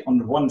especially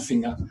on one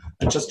finger.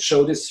 I just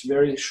show this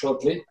very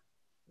shortly.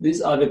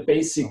 These are the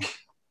basic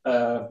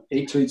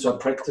etudes or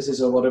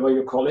practices or whatever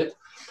you call it,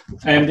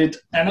 and it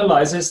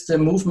analyzes the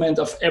movement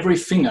of every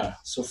finger.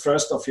 So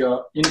first of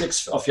your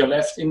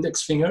left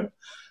index finger.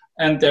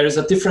 And there is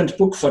a different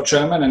book for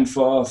German and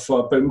for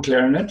Böhm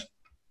clarinet,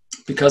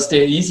 because the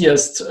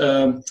easiest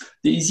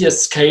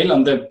scale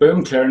on the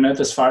Böhm clarinet,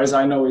 as far as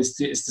I know, is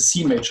the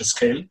C major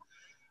scale,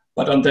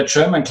 but on the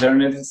German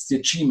clarinet it's the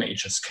G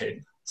major scale.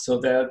 So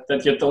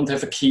that you don't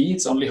have a key;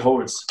 it's only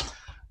holes.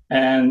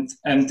 And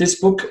this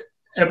book,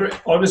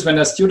 always when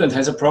a student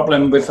has a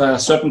problem with a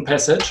certain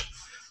passage,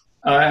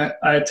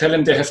 I tell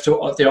them they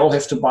all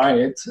have to buy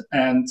it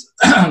and.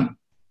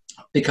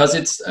 because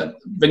it's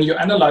when you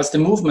analyze the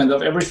movement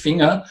of every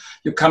finger,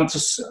 you come to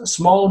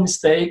small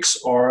mistakes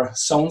or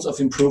zones of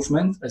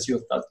improvement, as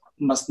you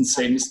mustn't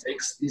say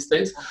mistakes these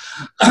days.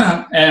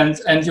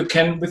 and you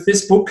can, with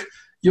this book,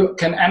 you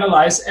can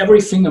analyze every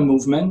finger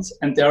movement,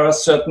 and there are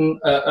certain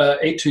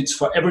etudes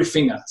for every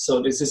finger.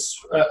 So this is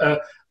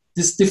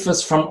this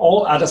differs from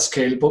all other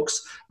scale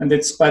books, and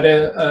it's by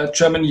the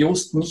German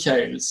Jost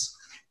Michaels.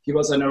 He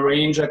was an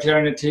arranger,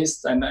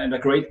 clarinetist, and a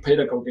great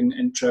pedagogue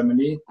in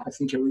Germany. I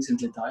think he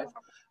recently died.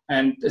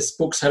 And his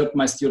books helped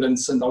my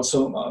students and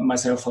also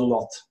myself a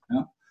lot.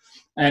 Yeah?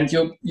 And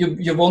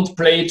you won't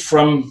play it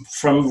from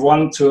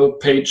 1 to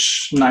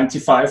page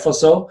 95 or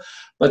so,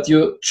 but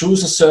you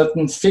choose a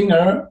certain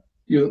finger,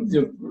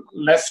 you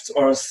left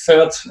or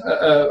third,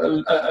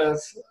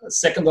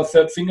 second or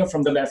third finger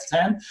from the left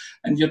hand,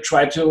 and you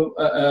try to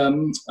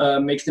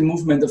make the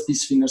movement of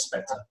these fingers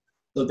better.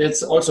 So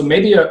that's also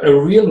maybe a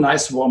real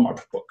nice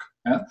warm-up book.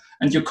 Yeah?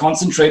 And you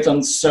concentrate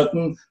on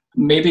certain,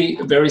 maybe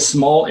very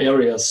small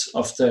areas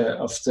of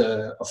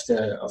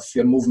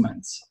your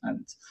movements,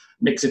 and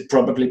makes it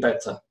probably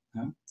better.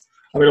 Yeah?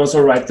 I will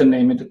also write the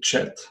name in the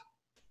chat.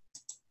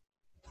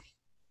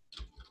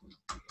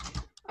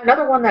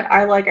 Another one that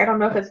I like, I don't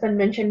know if it's been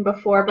mentioned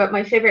before, but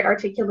my favorite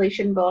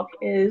articulation book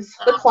is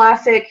the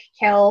classic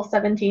Kell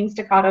 17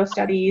 Staccato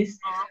Studies.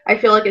 I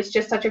feel like it's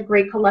just such a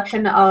great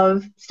collection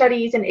of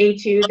studies and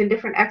etudes and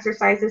different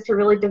exercises to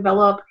really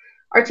develop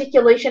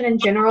articulation in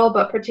general,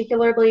 but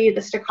particularly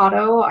the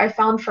staccato. I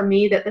found for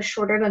me that the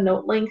shorter the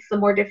note length, the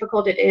more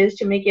difficult it is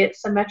to make it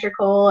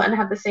symmetrical and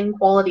have the same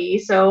quality.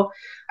 So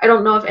I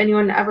don't know if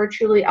anyone ever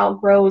truly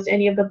outgrows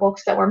any of the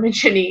books that we're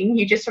mentioning.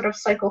 You just sort of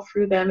cycle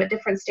through them at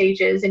different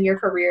stages in your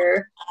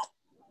career.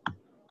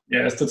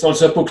 Yes, that's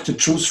also a book to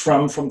choose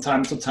from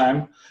time to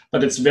time,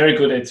 but it's very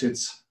good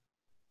etudes.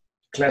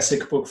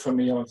 Classic book for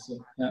me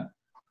also, yeah.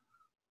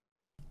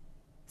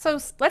 So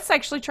let's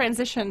actually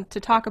transition to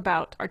talk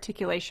about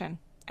articulation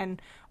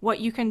and what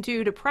you can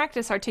do to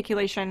practice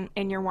articulation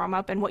in your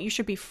warm-up and what you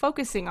should be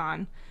focusing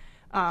on.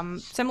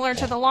 Similar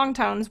to the long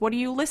tones, what are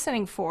you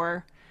listening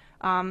for?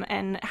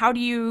 And how do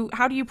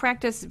you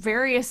practice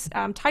various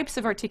types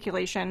of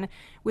articulation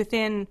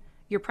within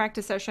your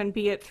practice session,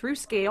 be it through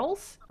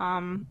scales?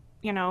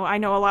 You know, I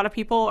know a lot of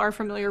people are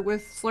familiar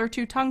with slur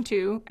to tongue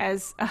to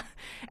as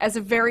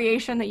a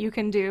variation that you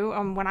can do.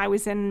 When I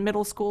was in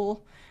middle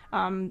school,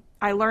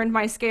 I learned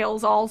my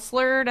scales all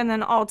slurred and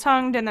then all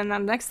tongued, and then the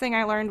next thing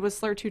I learned was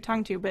slur to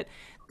tongue to. But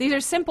these are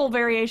simple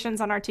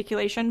variations on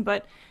articulation,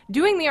 but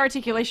doing the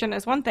articulation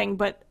is one thing,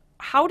 but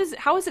how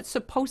is it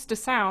supposed to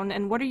sound,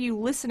 and what are you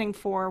listening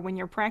for when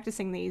you're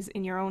practicing these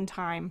in your own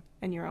time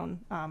and your own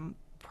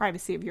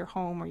privacy of your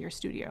home or your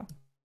studio?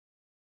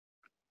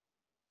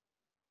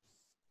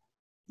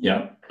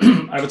 Yeah,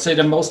 I would say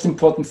the most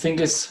important thing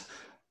is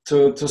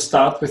to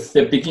start with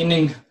the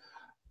beginning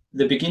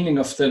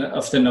of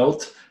the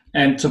note,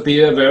 and to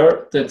be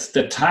aware that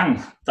the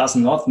tongue does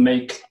not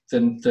make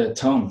the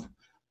tone.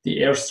 The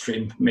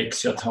airstream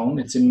makes your tone.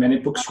 It's in many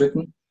books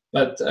written,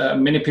 but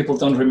many people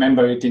don't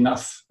remember it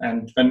enough.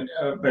 And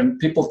when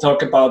people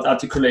talk about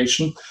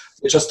articulation,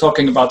 they're just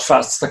talking about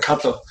fast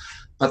staccato,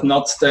 but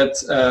not that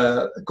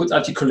good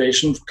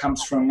articulation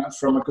comes from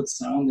a good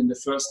sound in the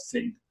first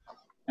thing.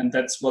 And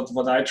that's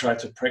what I try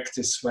to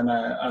practice when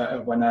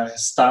I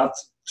start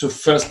to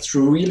first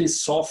really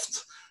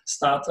soft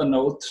start a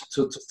note,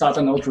 to start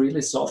a note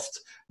really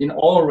soft in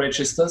all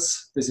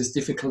registers. This is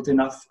difficult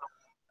enough,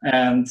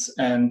 and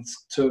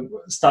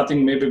to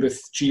starting maybe with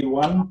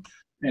G1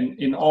 and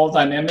in all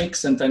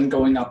dynamics, and then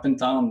going up and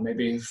down.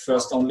 Maybe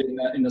first only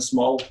in a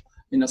small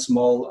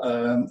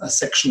a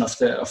section of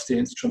the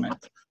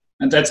instrument.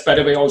 And that's, by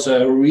the way,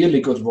 also a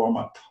really good warm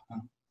up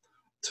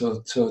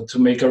to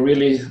make a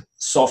really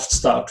soft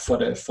start for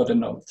the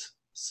note.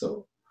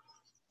 So,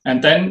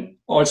 and then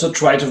also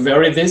try to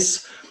vary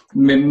this.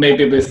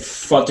 Maybe with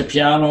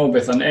fortepiano,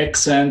 with an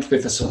accent,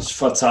 with a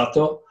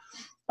sforzato.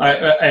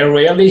 I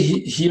rarely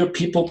hear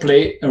people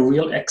play a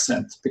real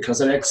accent,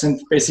 because an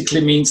accent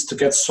basically means to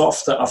get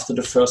softer after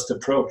the first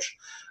approach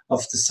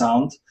of the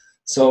sound.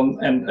 So,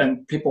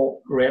 and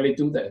people rarely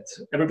do that.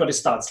 Everybody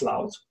starts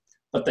loud,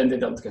 but then they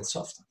don't get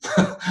softer.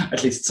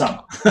 At least some.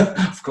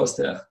 Of course,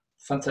 they're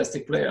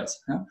fantastic players.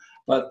 Yeah?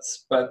 But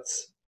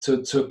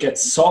to get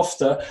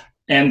softer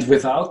and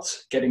without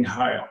getting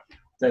higher.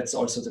 That's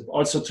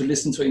also to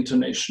listen to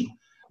intonation.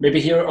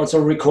 Maybe here also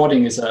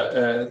recording is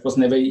it was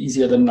never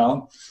easier than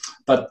now,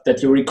 but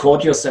that you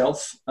record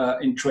yourself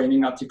in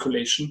training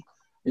articulation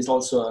is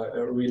also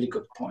a really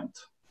good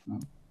point.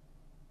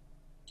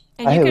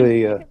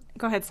 And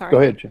go ahead, sorry. Go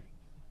ahead, Jim.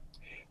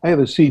 I have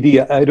a CD.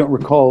 I don't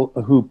recall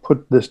who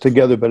put this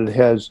together, but it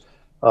has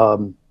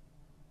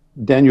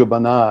Daniel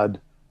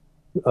Bernard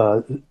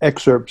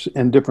excerpts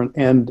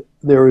and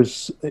there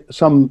is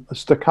some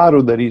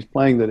staccato that he's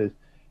playing that is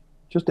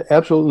just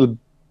absolutely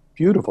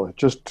beautiful. It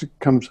just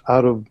comes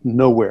out of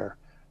nowhere.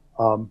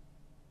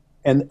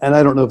 And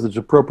I don't know if it's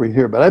appropriate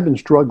here, but I've been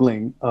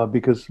struggling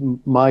because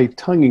my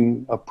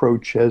tonguing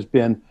approach has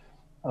been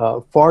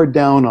far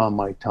down on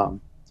my tongue.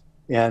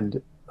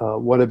 And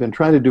what I've been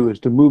trying to do is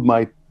to move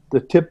the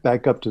tip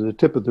back up to the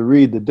tip of the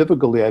reed. The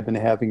difficulty I've been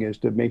having is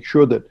to make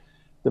sure that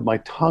my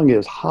tongue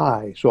is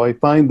high. So I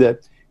find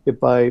that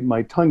if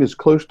my tongue is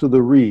close to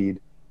the reed,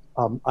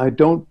 I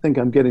don't think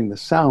I'm getting the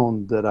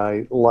sound that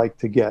I like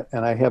to get,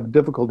 and I have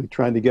difficulty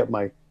trying to get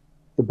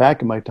the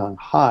back of my tongue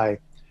high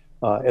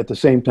at the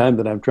same time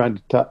that I'm trying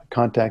to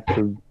contact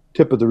the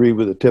tip of the reed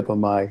with the tip of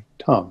my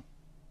tongue.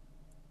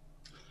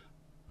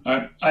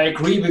 I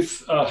agree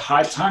with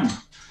high tongue,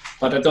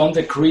 but I don't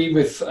agree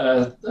with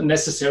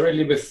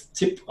necessarily with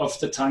tip of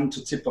the tongue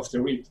to tip of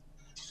the reed,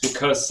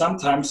 because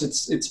sometimes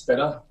it's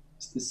better.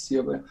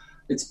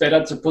 It's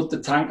better to put the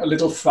tongue a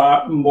little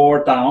far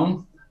more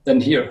down than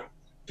here,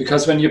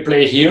 because when you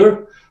play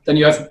here, then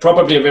you have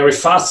probably a very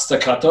fast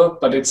staccato,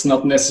 but it's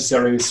not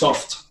necessarily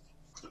soft.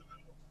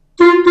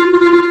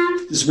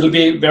 This will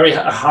be very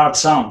hard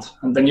sound,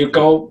 and then you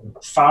go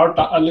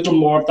a little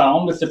more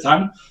down with the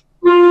tongue,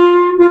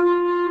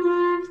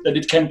 that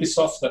it can be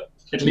softer.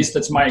 At least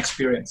that's my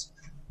experience.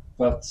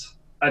 But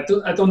I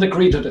don't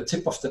agree to the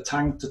tip of the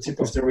tongue to tip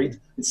of the reed.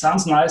 It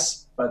sounds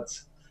nice, but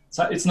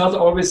it's not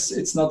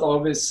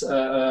always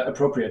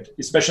appropriate,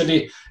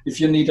 especially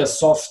if you need a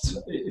soft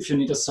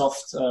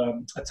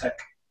attack.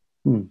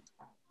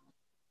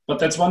 But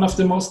that's one of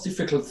the most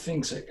difficult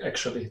things,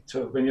 actually,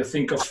 too. When you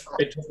think of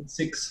Beethoven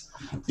 6,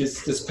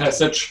 this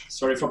passage.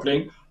 Sorry for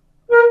playing.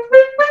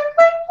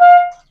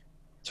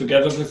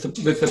 Together with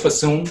the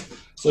bassoon.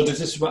 So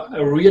this is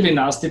a really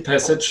nasty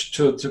passage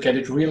to get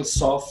it real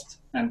soft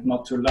and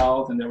not too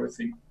loud and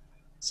everything.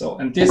 So,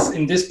 and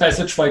in this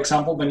passage, for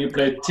example, when you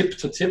play tip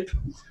to tip,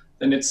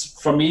 then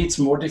for me it's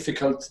more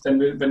difficult than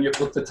when you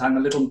put the tongue a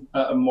little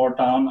more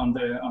down on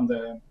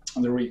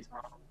the reed.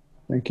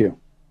 Thank you.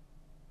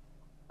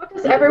 What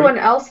does everyone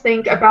else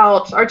think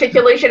about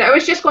articulation? I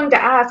was just going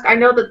to ask, I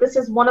know that this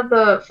is one of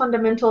the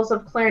fundamentals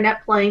of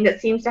clarinet playing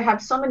that seems to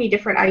have so many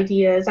different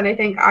ideas, and I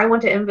think I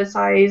want to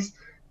emphasize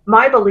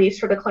my beliefs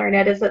for the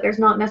clarinet is that there's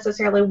not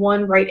necessarily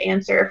one right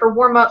answer. For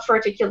warm-ups, for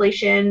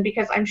articulation,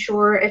 because I'm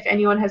sure if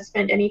anyone has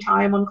spent any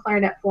time on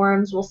clarinet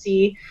forums, we'll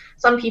see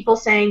some people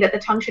saying that the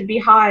tongue should be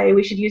high,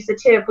 we should use the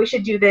tip, we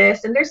should do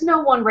this, and there's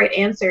no one right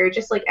answer.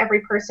 Just like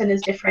every person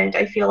is different,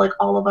 I feel like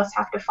all of us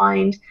have to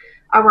find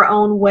our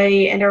own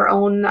way and our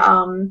own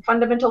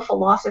fundamental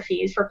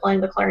philosophies for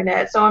playing the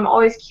clarinet. So I'm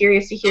always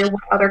curious to hear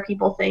what other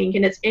people think,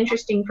 and it's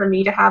interesting for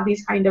me to have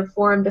these kind of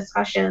forum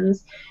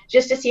discussions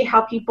just to see how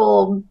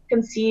people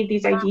conceive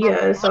these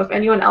ideas. So if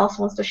anyone else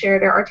wants to share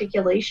their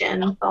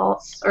articulation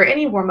thoughts or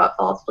any warm-up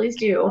thoughts, please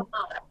do.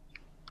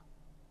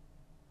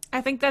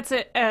 I think that's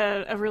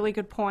a really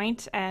good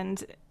point,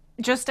 and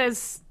just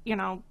as, you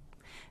know,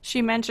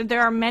 she mentioned,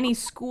 there are many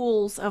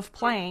schools of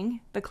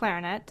playing the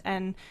clarinet,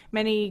 and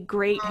many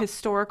great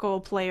historical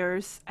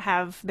players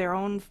have their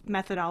own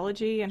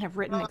methodology and have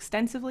written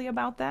extensively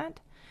about that.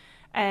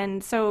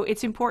 And so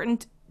it's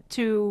important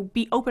to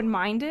be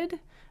open-minded.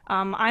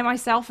 I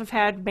myself have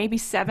had maybe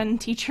 7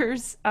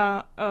 teachers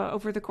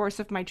over the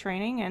course of my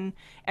training, and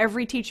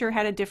every teacher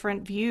had a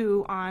different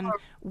view on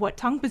what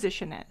tongue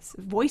position is,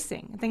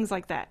 voicing, things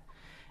like that.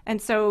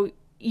 And so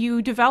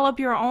you develop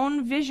your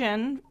own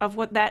vision of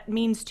what that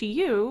means to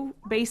you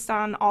based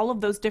on all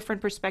of those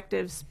different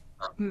perspectives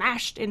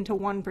mashed into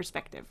one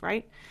perspective,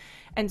 right?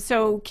 And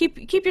so keep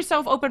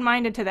yourself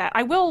open-minded to that.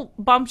 I will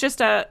bump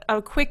just a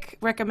quick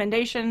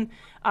recommendation.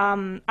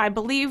 I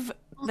believe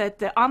that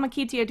the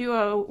Amakitia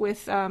duo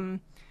with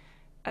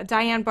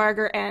Diane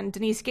Barger and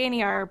Denise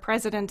Gainey are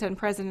president and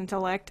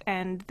president-elect,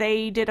 and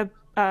they did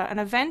an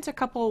event a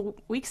couple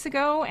weeks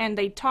ago, and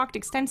they talked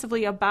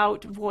extensively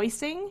about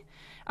voicing,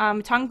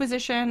 tongue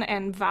position,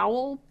 and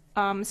vowel.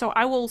 So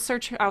I will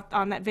search out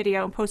on that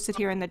video and post it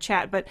here in the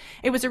chat, but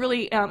it was a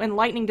really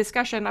enlightening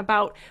discussion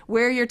about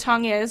where your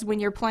tongue is when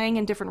you're playing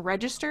in different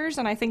registers,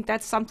 and I think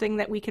that's something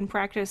that we can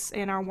practice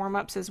in our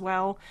warm-ups as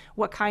well.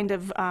 What kind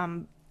of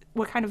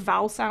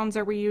vowel sounds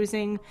are we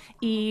using?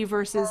 E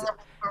versus,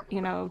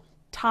 you know,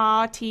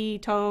 ta, ti,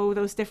 to,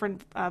 those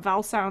different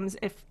vowel sounds,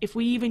 if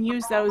we even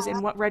use those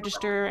in what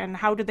register, and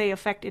how do they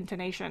affect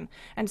intonation.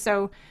 And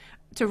so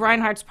to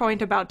Reinhardt's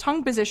point about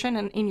tongue position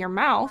and in your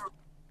mouth,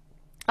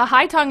 a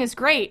high tongue is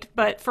great,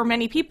 but for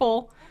many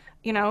people,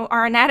 you know,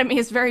 our anatomy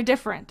is very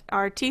different.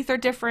 Our teeth are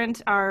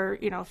different, our,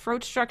 you know,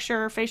 throat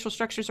structure, facial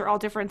structures are all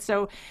different.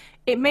 So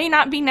it may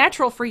not be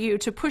natural for you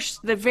to push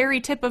the very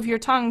tip of your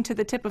tongue to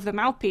the tip of the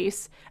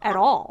mouthpiece at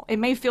all. It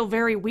may feel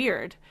very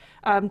weird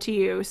to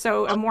you.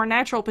 So a more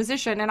natural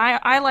position, and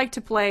I like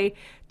to play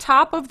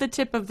top of the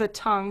tip of the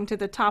tongue to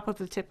the top of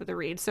the tip of the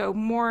reed. So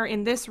more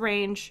in this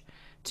range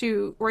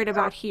to right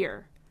about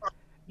here.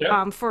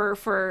 Yeah.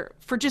 For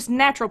just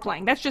natural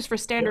playing. That's just for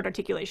standard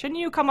articulation.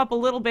 You come up a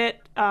little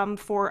bit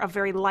for a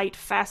very light,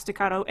 fast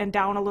staccato, and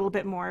down a little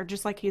bit more,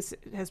 just like he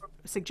has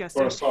suggested.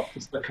 For a softer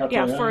staccato.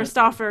 Yeah, for a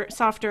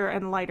softer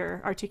and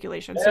lighter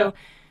articulation. Yeah. So you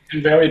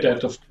can vary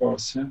that, of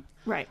course. Yeah.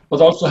 Right.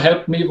 What also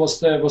helped me was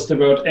the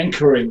word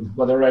anchoring,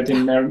 what I read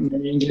in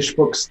many English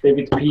books,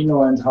 David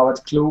Pino and Howard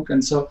Klug,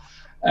 and so,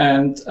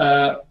 and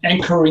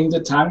anchoring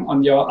the tongue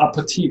on your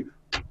upper teeth.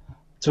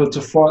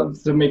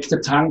 to make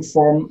the tongue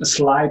form a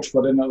slide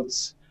for the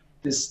notes.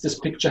 This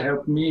picture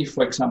helped me,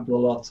 for example,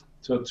 a lot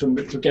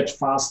to get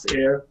fast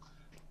air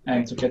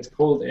and to get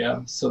cold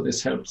air. So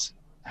this helps.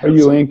 Are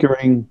you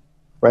anchoring,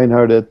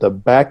 Reinhard, at the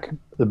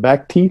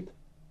back teeth?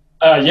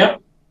 Yeah.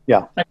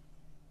 Yeah.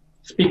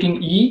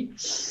 Speaking E,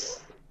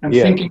 I'm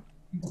thinking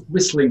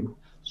whistling,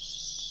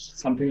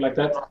 something like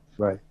that.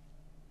 Right.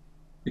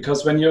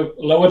 Because when you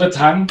lower the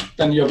tongue,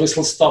 then your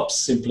whistle stops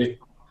simply.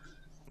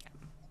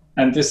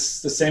 And the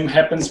same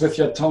happens with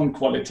your tone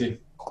quality.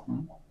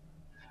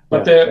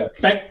 But the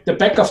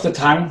back of the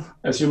tongue,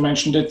 as you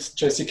mentioned it,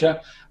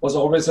 Jessica, was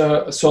always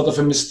a sort of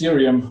a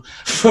mysterium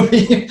for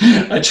me.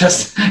 I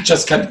just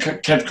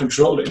can't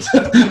control it.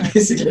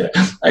 Basically,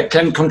 I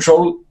can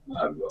control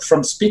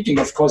from speaking.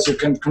 Of course, you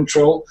can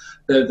control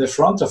the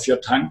front of your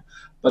tongue,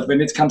 but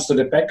when it comes to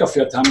the back of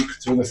your tongue,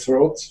 to the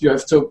throat, you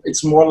have to.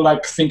 It's more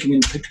like thinking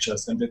in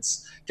pictures, and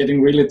it's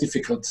getting really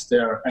difficult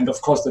there. And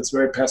of course, that's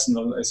very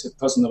personal, as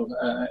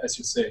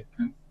you say.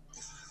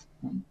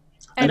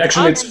 And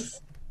actually,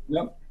 it's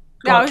yeah.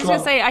 Yeah, I was going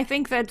to say, I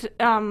think that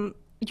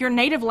your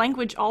native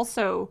language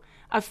also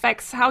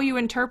affects how you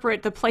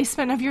interpret the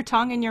placement of your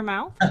tongue in your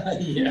mouth.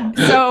 Yeah.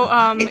 So,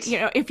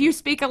 if you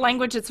speak a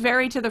language that's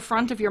very to the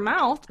front of your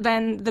mouth,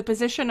 then the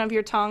position of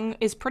your tongue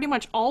is pretty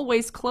much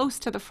always close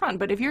to the front.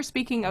 But if you're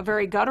speaking a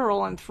very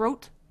guttural and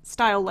throat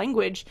style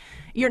language,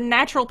 your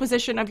natural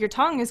position of your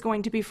tongue is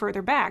going to be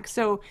further back.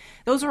 So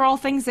those are all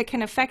things that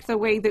can affect the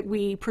way that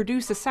we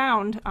produce a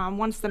sound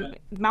once the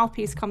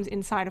mouthpiece comes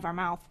inside of our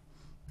mouth.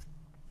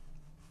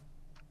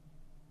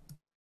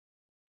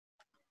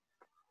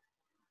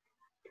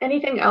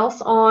 Anything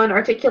else on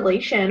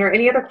articulation or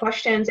any other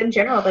questions in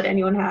general that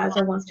anyone has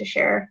or wants to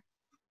share?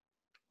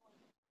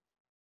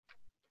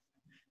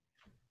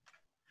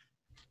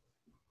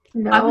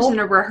 No. I was in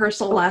a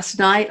rehearsal last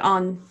night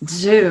on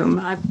Zoom.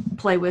 I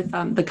play with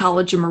the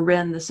College of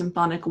Marin, the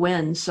Symphonic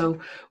Wind. So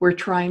we're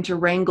trying to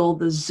wrangle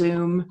the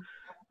Zoom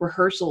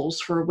rehearsals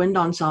for a wind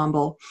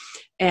ensemble.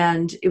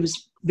 And it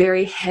was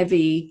very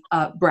heavy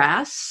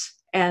brass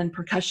and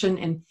percussion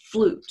and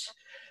flute.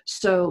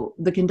 So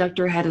the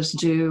conductor had us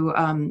do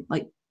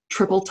like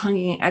triple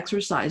tonguing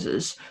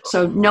exercises.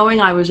 So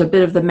knowing I was a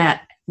bit of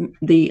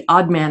the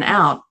odd man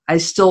out, I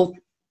still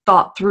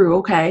thought through,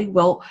 okay,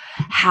 well,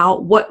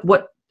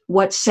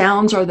 what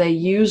sounds are they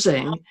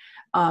using?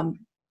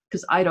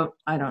 Because I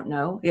don't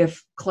know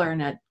if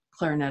clarinet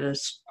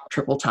is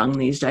triple tongue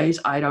these days.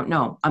 I don't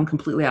know. I'm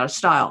completely out of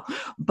style.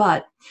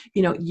 But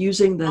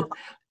using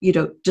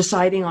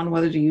deciding on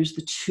whether to use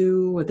the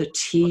tu or the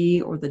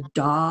ti or the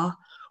da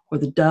or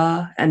the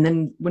duh, and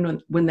then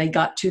when they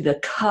got to the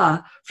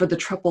ka for the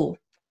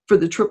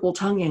triple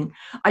tonguing,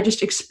 I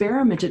just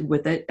experimented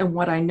with it, and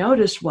what I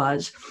noticed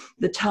was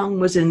the tongue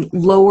was in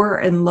lower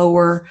and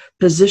lower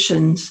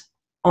positions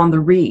on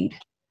the reed.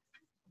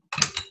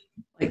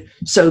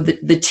 So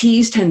the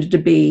T's tended to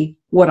be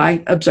what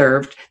I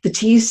observed. The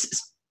T's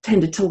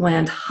tended to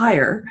land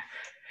higher.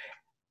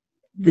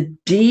 The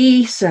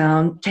D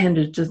sound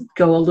tended to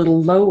go a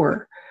little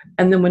lower,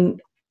 and then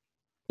when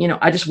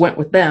I just went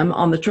with them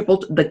on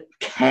the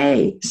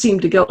K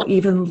seemed to go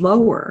even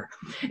lower.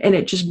 And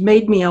it just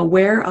made me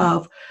aware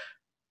of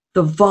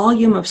the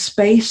volume of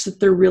space that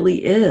there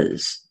really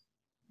is.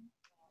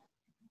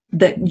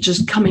 That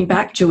just coming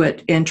back to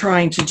it and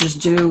trying to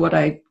just do what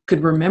I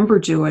could remember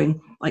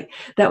doing, like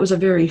that was a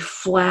very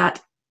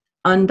flat,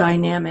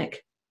 undynamic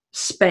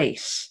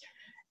space.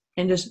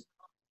 And just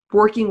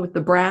working with the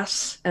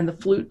brass and the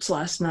flutes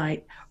last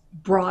night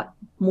brought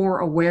more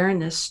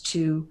awareness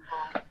to,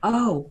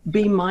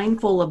 be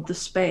mindful of the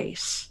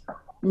space,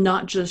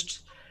 not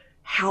just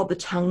how the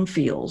tongue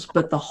feels,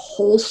 but the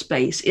whole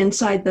space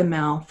inside the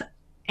mouth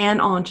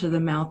and onto the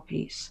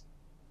mouthpiece.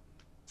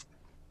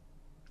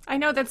 I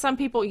know that some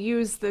people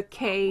use the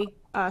K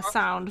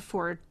sound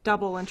for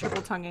double and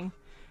triple tonguing.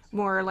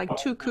 More like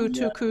tuku,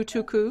 tuku,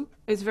 tuku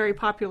is very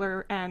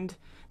popular, and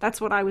that's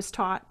what I was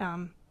taught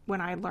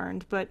when I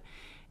learned. But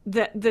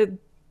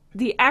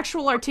the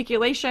actual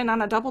articulation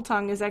on a double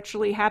tongue is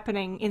actually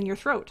happening in your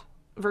throat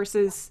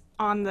versus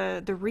on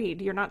the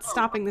reed. You're not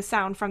stopping the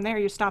sound from there,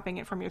 you're stopping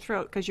it from your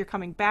throat because you're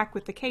coming back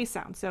with the K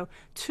sound. So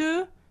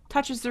tu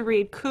touches the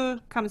reed, ku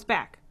comes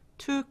back.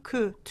 Tu,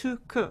 ku, tu,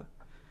 ku.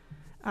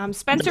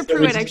 Spencer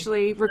Pruitt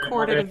actually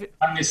recorded...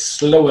 The tongue is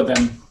slower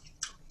than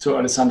to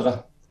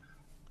Alessandra.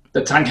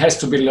 The tongue has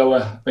to be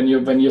lower when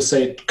you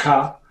say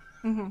ka.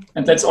 Mm-hmm.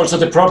 And that's also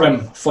the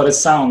problem for the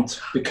sound,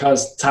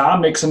 because ta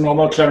makes a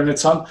normal clarinet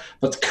sound,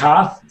 but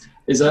ka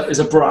is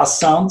a brass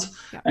sound,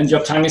 and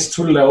your tongue is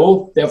too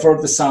low, therefore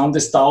the sound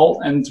is dull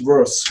and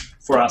worse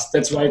for us.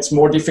 That's why it's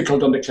more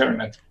difficult on the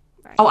clarinet.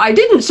 Oh, I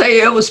didn't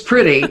say it was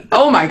pretty.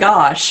 Oh my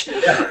gosh.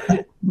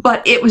 Yeah.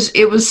 But it was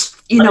It was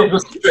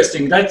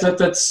interesting.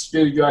 That's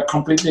you are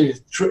completely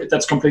true.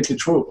 That's completely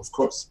true, of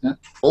course. Yeah.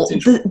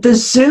 The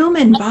Zoom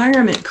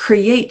environment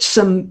creates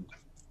some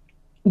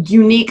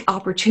unique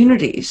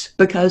opportunities,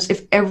 because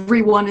if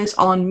everyone is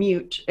on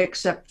mute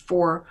except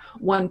for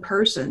one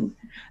person,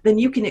 then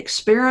you can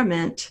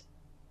experiment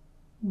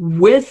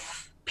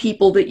with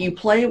people that you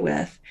play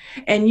with,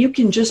 and you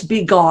can just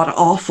be god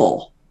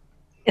awful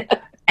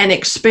and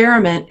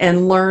experiment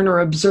and learn or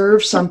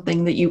observe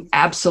something that you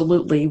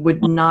absolutely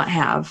would not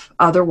have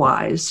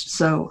otherwise.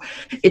 So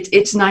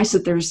it's nice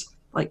that there's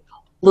like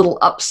little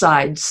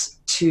upsides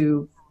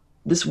to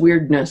this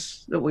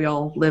weirdness that we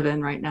all live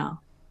in right now.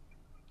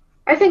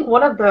 I think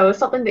one of those,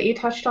 something that you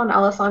touched on,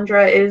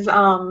 Alessandra, is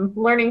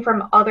learning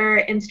from other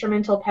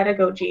instrumental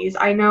pedagogies.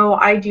 I know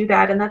I do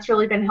that, and that's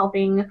really been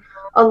helping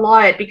a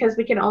lot, because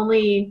we can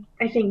only,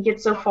 I think,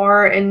 get so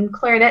far in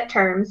clarinet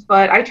terms,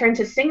 but I turn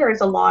to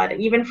singers a lot,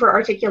 even for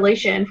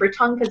articulation, for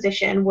tongue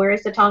position. Where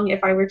is the tongue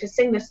if I were to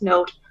sing this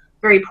note?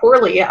 Very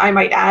poorly, I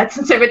might add,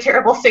 since I'm a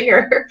terrible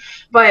singer.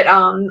 But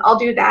I'll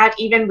do that.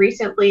 Even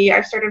recently,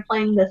 I've started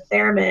playing the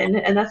theremin,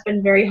 and that's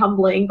been very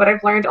humbling. But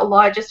I've learned a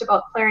lot just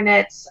about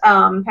clarinet's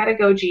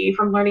pedagogy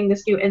from learning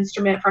this new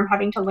instrument, from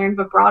having to learn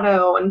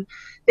vibrato and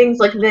things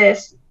like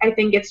this. I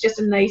think it's just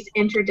a nice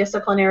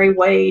interdisciplinary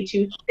way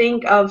to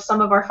think of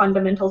some of our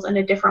fundamentals in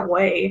a different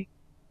way.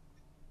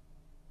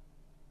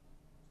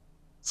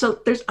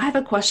 So I have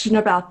a question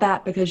about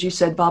that, because you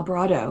said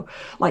vibrato.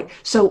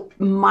 So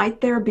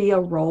might there be a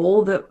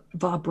role that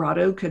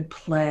vibrato could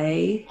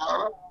play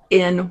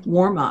in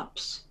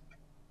warm-ups?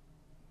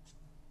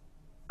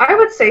 I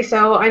would say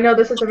so. I know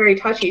this is a very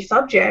touchy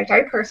subject.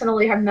 I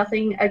personally have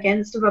nothing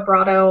against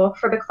vibrato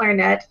for the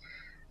clarinet,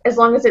 as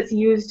long as it's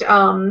used,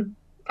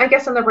 I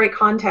guess, in the right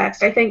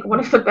context. I think one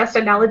of the best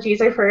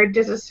analogies I've heard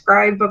to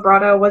describe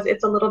vibrato was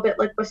it's a little bit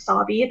like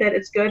wasabi, that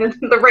it's good in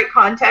the right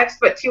context,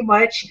 but too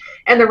much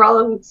and the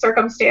wrong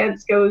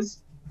circumstance goes,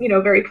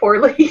 very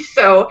poorly.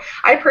 So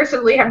I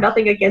personally have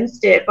nothing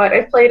against it, but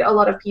I've played a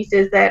lot of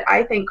pieces that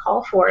I think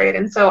call for it.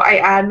 And so I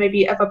add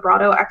maybe a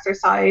vibrato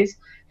exercise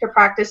to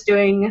practice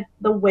doing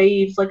the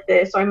waves like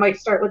this. So I might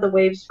start with the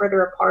waves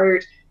further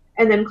apart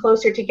and then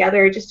closer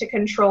together, just to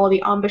control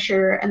the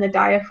embouchure and the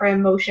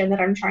diaphragm motion that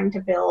I'm trying to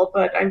build.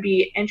 But I'd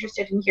be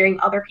interested in hearing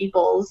other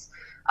people's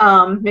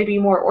maybe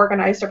more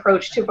organized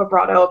approach to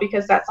vibrato,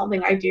 because that's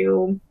something I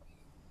do,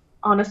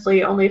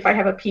 honestly, only if I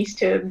have a piece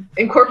to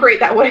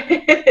incorporate that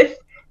with.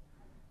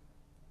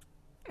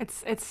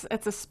 It's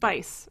a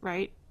spice,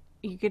 right?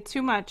 You get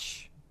too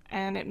much,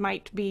 and it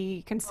might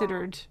be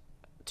considered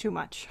too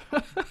much.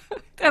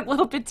 A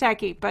little bit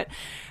tacky, but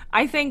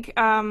I think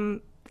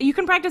you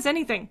can practice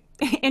anything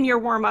in your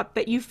warm-up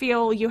that you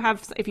feel you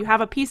have. If you have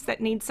a piece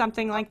that needs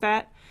something like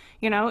that,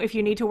 if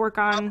you need to work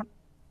on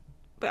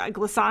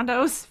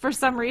glissandos for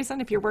some reason,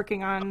 if you're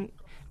working on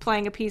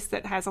playing a piece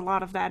that has a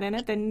lot of that in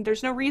it, then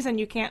there's no reason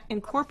you can't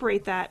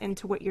incorporate that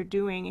into what you're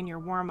doing in your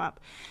warm-up.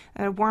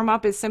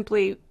 Warm-up is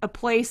simply a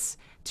place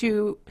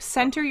to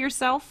center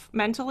yourself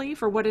mentally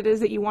for what it is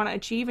that you want to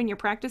achieve in your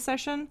practice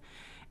session.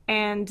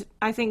 And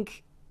I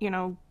think,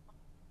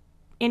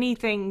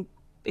 anything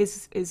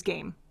is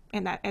game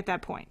at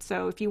that point.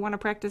 So if you want to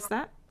practice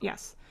that,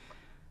 yes,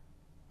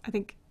 I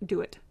think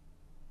do it.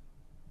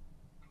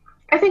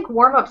 I think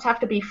warm-ups have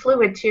to be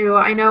fluid too.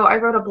 I know I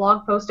wrote a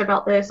blog post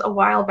about this a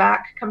while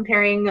back,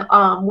 comparing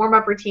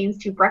warm-up routines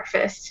to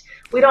breakfast.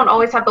 We don't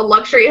always have the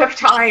luxury of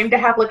time to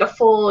have like a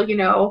full,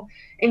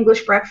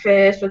 English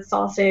breakfast with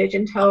sausage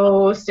and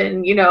toast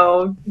and,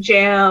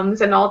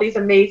 jams and all these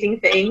amazing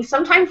things.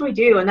 Sometimes we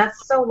do, and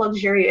that's so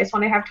luxurious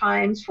when I have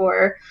times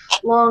for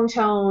long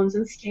tones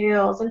and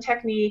scales and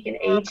technique and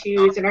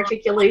etudes and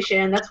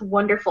articulation. That's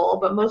wonderful.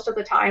 But most of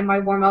the time my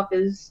warm-up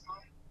is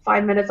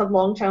 5 minutes of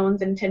long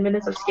tones and 10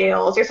 minutes of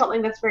scales, or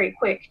something that's very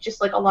quick.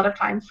 Just like a lot of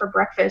times for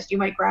breakfast, you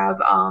might grab,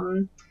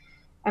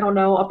 I don't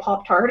know, a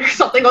Pop-Tart or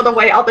something on the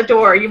way out the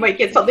door. You might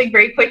get something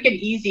very quick and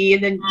easy,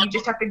 and then you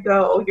just have to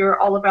go. You're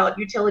all about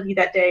utility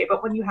that day.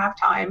 But when you have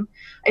time,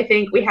 I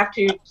think we have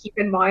to keep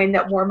in mind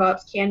that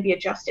warm-ups can be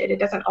adjusted. It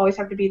doesn't always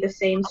have to be the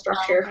same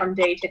structure from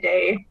day to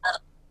day.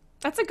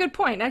 That's a good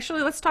point.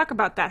 Actually, let's talk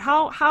about that.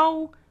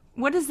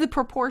 What is the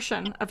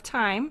proportion of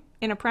time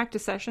in a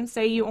practice session?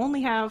 Say you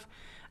only have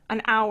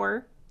an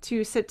hour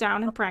to sit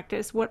down and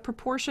practice. What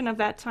proportion of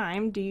that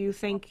time do you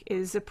think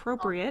is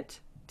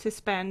appropriate to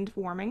spend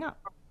warming up?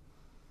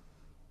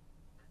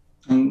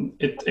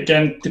 It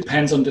again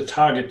depends on the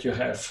target you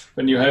have.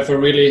 When you have a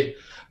really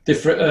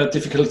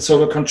difficult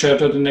solo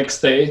concerto the next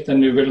day,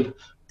 then you will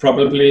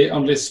probably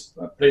only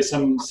play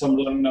some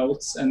long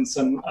notes and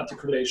some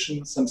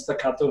articulation, some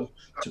staccato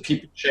to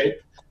keep it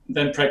shape.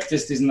 Then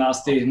practice these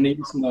nasty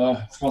nils or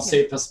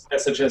français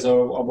passages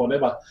or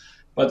whatever.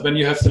 But when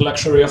you have the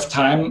luxury of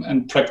time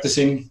and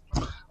practicing,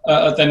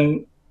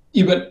 then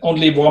even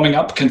only warming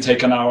up can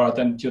take an hour.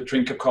 Then you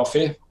drink a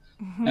coffee,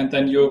 and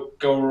then you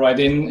go right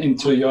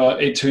into your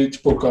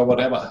etude book or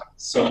whatever.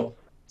 So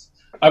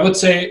I would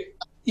say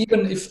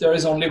even if there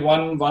is only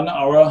 1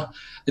 hour,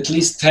 at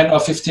least 10 or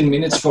 15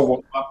 minutes for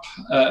warm up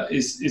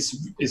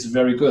is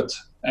very good.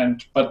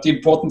 But the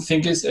important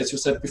thing is, as you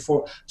said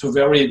before, to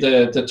vary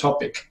the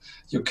topic.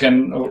 You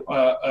can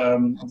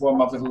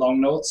warm up with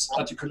long notes,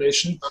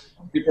 articulation,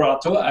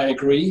 vibrato. I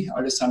agree,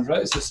 Alessandra,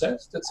 as you said,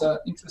 that's an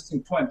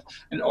interesting point.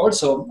 And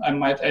also, I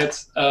might add,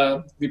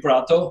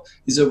 vibrato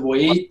is a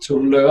way to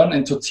learn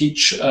and to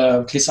teach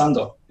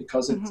glissando,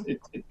 because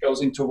it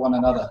goes into one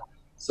another.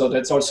 So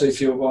that's also, if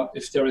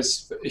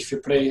you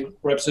play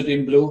Rhapsody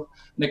in Blue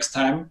next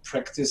time,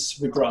 practice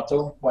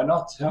vibrato. Why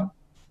not? Yeah.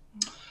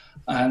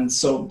 And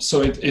so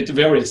it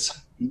varies.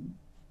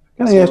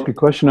 Can I ask a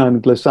question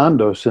on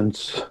glissando,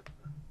 since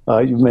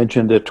you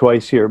mentioned it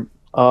twice here?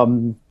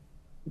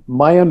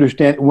 My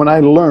understanding, when I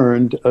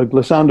learned,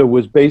 glissando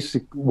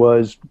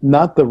was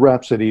not the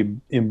Rhapsody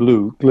in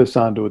Blue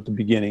glissando at the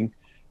beginning,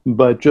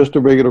 but just a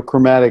regular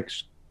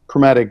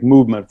chromatic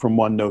movement from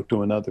one note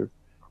to another.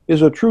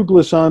 Is a true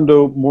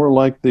glissando more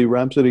like the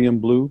Rhapsody in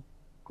Blue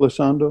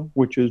glissando,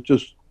 which is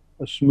just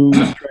a smooth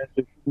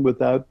transition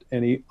without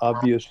any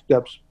obvious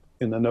steps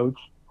in the notes?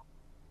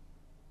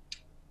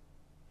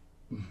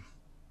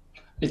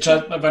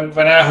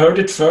 When I heard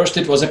it first,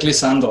 it was a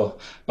glissando,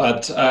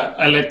 but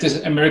I let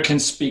the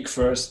Americans speak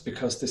first,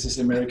 because this is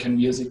American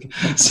music.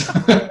 So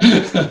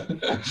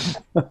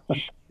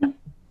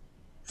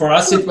for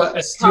us,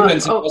 as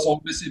students,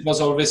 it was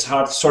always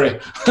hard. Sorry.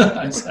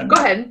 Go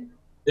ahead.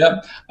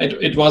 Yeah,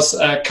 it was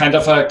kind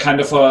of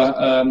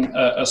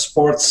a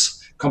sports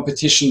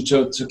competition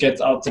to get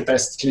out the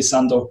best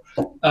glissando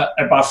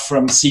above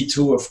from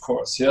C2, of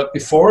course. Yeah,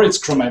 before it's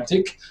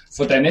chromatic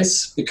for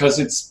Dennis, because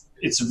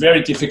it's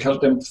very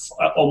difficult and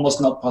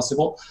almost not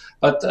possible.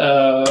 But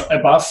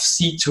above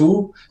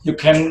C2, you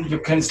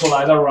can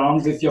slide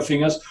around with your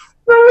fingers.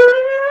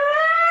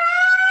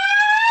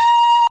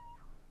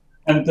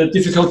 And the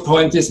difficult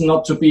point is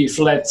not to be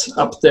flat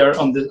up there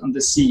on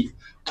the C.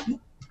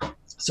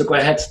 So go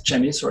ahead,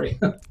 Jenny, sorry.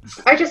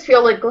 I just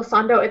feel like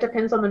glissando, it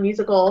depends on the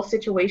musical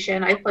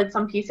situation. I've played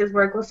some pieces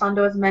where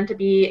glissando is meant to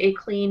be a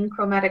clean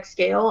chromatic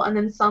scale, and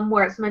then some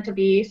where it's meant to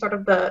be sort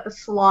of the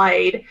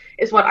slide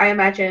is what I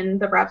imagine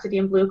the Rhapsody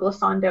in Blue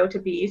glissando to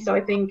be. So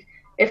I think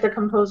if the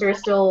composer is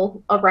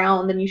still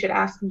around, then you should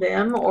ask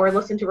them or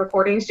listen to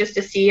recordings just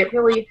to see it.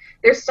 Really,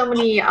 there's so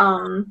many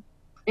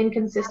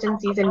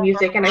inconsistencies in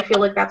music, and I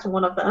feel like that's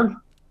one of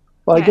them.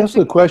 Well, I guess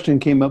the question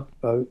came up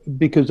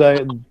because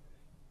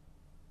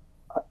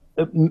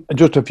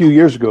just a few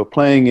years ago,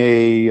 playing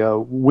a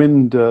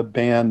wind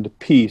band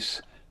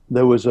piece,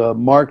 there was a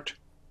marked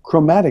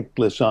chromatic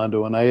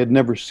glissando, and I had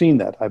never seen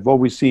that. I've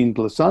always seen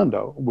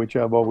glissando, which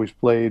I've always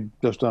played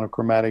just on a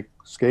chromatic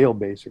scale,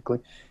 basically.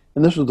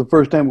 And this was the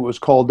first time it was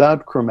called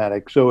out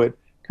chromatic, so it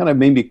kind of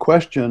made me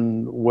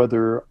question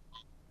whether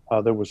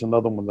there was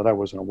another one that I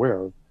wasn't aware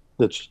of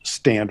that's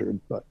standard.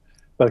 But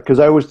because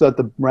I always thought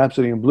the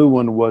Rhapsody in Blue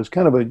one was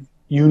kind of a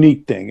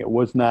unique thing. It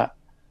was not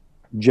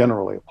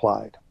generally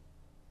applied.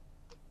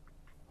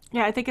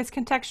 Yeah, I think it's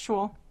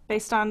contextual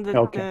based on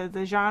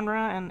the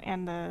genre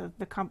and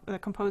the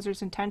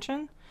composer's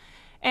intention.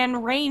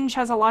 And range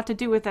has a lot to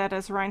do with that,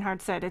 as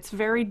Reinhard said. It's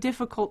very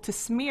difficult to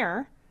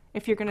smear,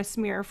 if you're going to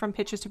smear from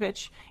pitches to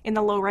pitch, in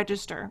the low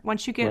register.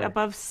 Once you get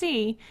above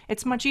C,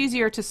 it's much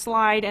easier to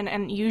slide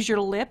and use your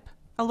lip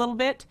a little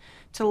bit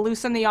to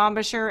loosen the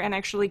embouchure and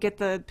actually get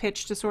the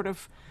pitch to sort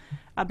of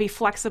be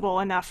flexible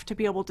enough to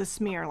be able to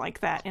smear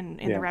like that in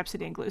the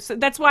Rhapsody in Blue. So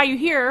that's why you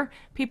hear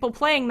people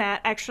playing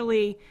that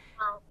actually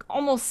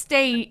almost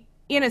stay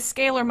in a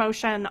scalar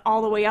motion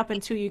all the way up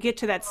until you get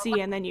to that C,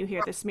 and then you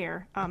hear the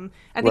smear.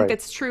 I think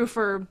that's true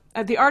for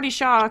the Artie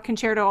Shaw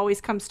concerto. Always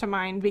comes to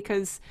mind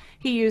because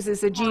he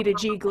uses a G to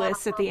G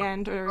gliss at the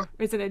end, or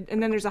is it?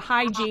 And then there's a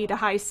high G to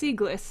high C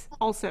gliss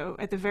also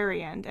at the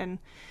very end, and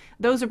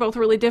those are both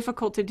really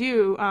difficult to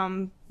do.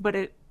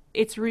 But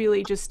it's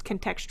really just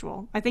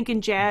contextual. I think in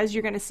jazz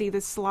you're going to see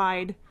the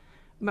slide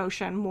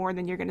motion more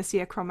than you're going to see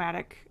a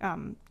chromatic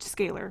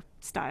scalar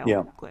style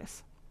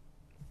gliss.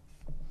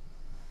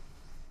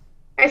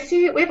 I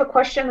see we have a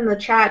question in the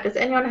chat. Does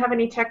anyone have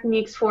any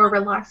techniques for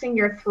relaxing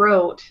your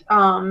throat?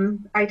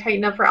 I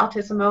tighten up for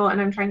altissimo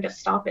and I'm trying to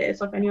stop it.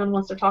 So if anyone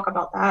wants to talk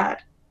about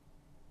that.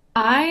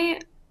 I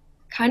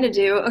kind of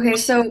do. Okay,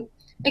 so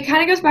it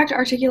kind of goes back to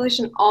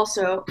articulation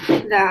also,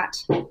 that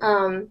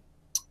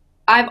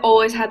I've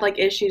always had like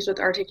issues with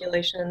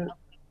articulation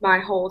my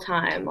whole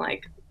time,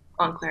 like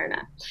on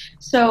clarinet.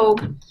 So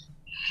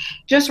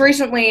just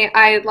recently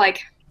I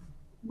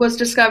was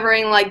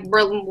discovering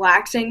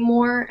relaxing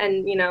more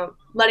and,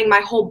 letting my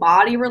whole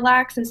body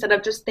relax instead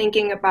of just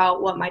thinking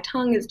about what my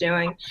tongue is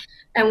doing.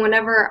 And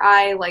whenever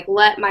I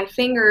let my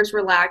fingers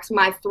relax,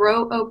 my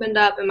throat opened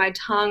up and my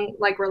tongue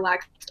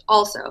relaxed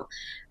also.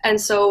 And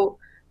so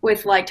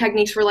with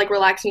techniques for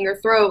relaxing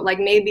your throat,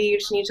 maybe you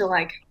just need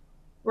to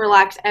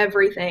relax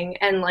everything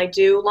and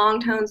do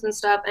long tones and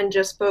stuff and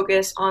just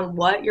focus on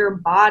what your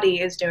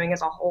body is doing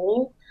as a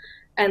whole,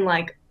 and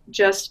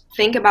just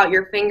think about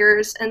your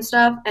fingers and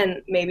stuff,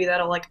 and maybe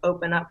that'll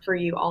open up for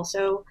you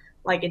also,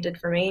 like it did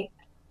for me.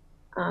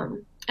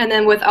 And And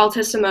then with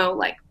altissimo,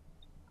 like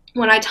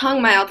when I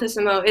tongue my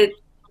altissimo,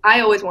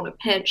 I always want to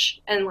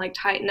pinch and like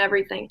tighten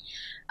everything.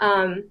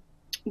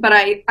 But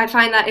I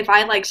find that if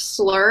I like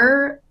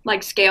slur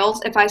like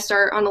scales, if I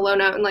start on a low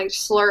note and like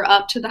slur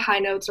up to the high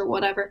notes or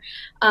whatever,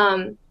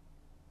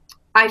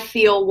 I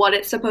feel what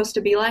it's supposed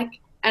to be like.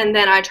 And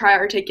then I try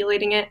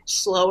articulating it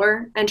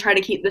slower and try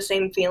to keep the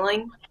same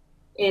feeling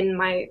in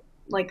my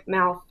like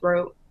mouth,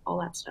 throat, all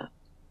that stuff.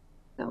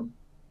 So.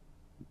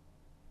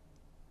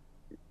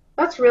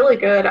 That's really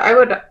good. I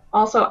would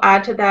also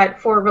add to that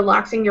for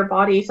relaxing your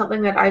body,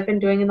 something that I've been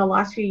doing in the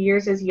last few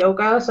years is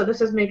yoga. So this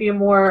is maybe a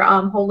more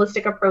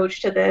holistic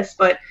approach to this,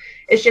 but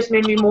it's just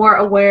made me more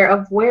aware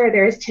of where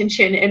there's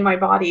tension in my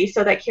body.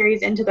 So that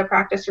carries into the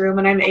practice room,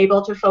 and I'm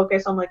able to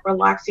focus on like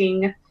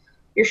relaxing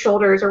your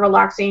shoulders or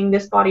relaxing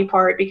this body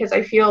part, because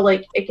I feel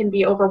like it can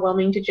be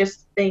overwhelming to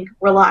just think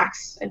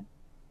relax. And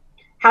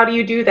how do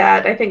you do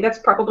that? I think that's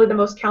probably the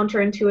most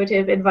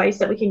counterintuitive advice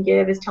that we can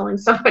give, is telling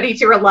somebody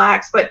to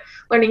relax, but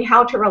learning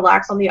how to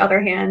relax, on the other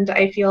hand,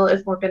 I feel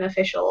is more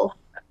beneficial.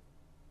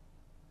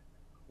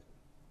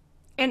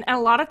 And a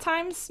lot of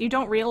times you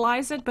don't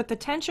realize it, but the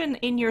tension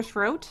in your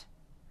throat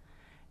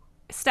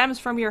stems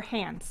from your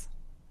hands.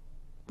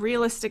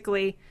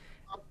 Realistically,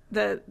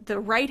 the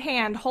right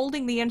hand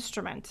holding the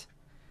instrument,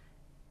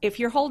 if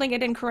you're holding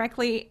it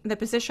incorrectly, the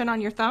position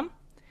on your thumb,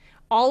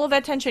 all of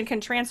that tension can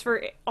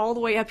transfer all the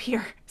way up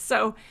here.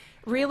 So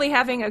really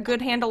having a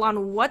good handle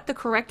on what the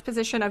correct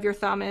position of your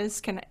thumb is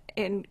can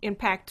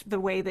impact the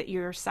way that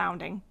you're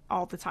sounding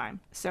all the time.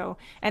 So,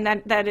 and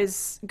that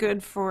is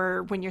good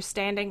for when you're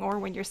standing or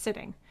when you're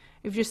sitting.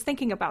 If you're just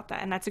thinking about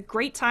that, and that's a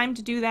great time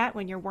to do that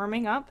when you're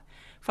warming up.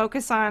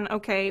 Focus on,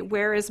 okay,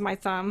 where is my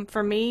thumb?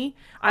 For me,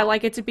 I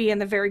like it to be in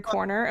the very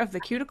corner of the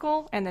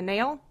cuticle and the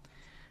nail,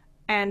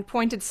 and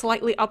pointed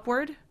slightly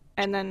upward.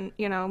 And then,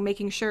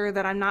 making sure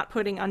that I'm not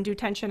putting undue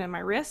tension in my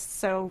wrists.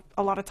 So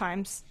a lot of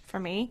times for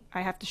me,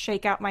 I have to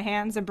shake out my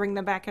hands and bring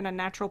them back in a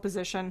natural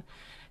position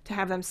to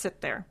have them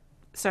sit there.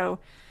 So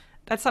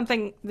that's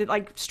something that,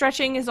 like,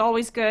 stretching is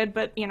always good,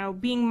 but,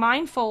 being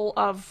mindful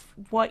of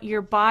what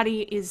your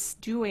body is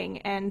doing.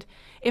 And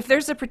if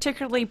there's a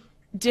particularly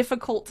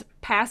difficult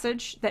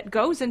passage that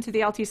goes into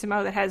the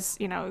altissimo that has,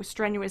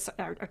 strenuous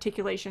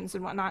articulations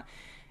and whatnot,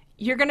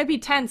 you're going to be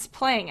tense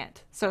playing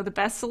it. So the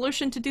best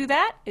solution to do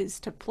that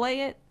is to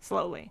play it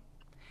slowly.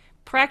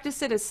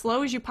 Practice it as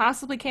slow as you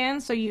possibly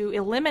can, so you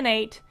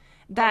eliminate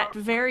that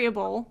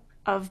variable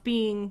of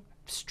being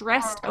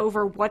stressed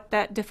over what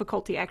that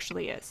difficulty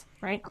actually is,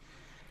 right?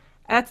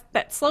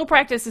 That slow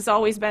practice has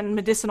always been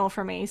medicinal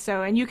for me.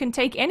 So, and you can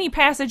take any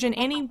passage in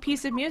any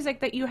piece of music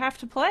that you have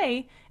to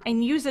play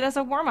and use it as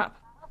a warm-up.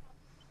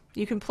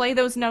 You can play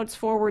those notes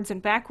forwards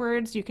and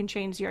backwards. You can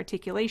change the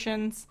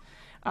articulations.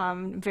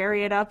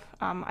 Vary it up.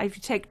 I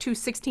take two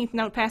 16th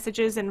note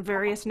passages in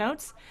various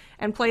notes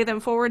and play them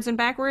forwards and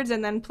backwards,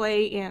 and then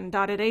play in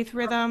dotted eighth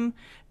rhythm,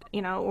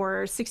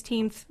 or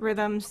 16th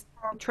rhythms,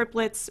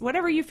 triplets,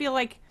 whatever you feel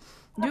like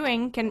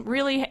doing can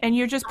really, and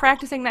you're just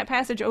practicing that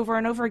passage over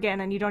and over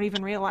again, and you don't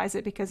even realize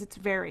it because it's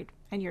varied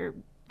and you're,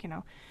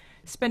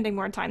 spending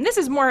more time. This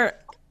is more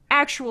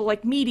actual,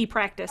 like, meaty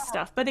practice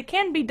stuff, but it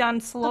can be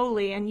done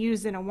slowly and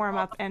used in a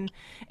warm-up, and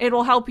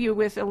it'll help you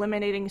with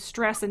eliminating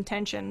stress and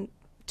tension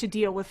to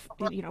deal with,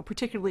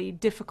 particularly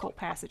difficult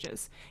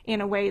passages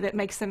in a way that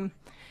makes them,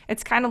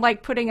 it's kind of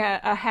like putting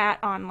a hat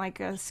on like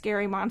a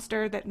scary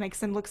monster that makes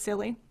them look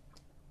silly.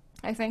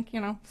 I think,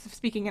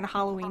 speaking in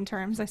Halloween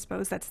terms, I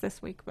suppose that's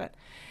this week, but,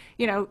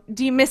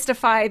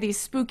 demystify these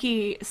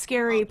spooky,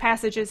 scary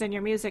passages in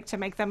your music to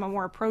make them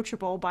more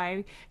approachable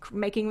by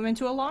making them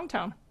into a long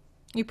tone.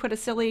 You put a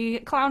silly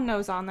clown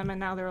nose on them and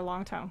now they're a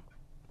long tone.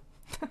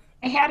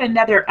 I had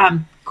another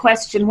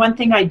question. One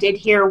thing I did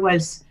hear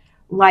was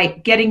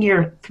like getting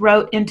your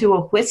throat into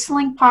a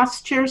whistling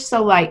posture.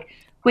 So like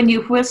when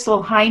you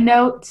whistle high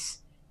notes,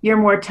 you're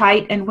more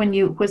tight, and when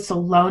you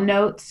whistle low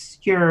notes,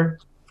 your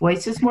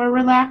voice is more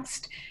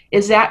relaxed.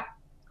 Is that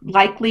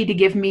likely to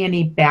give me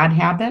any bad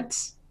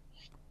habits?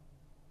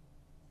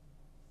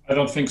 I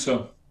don't think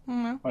so.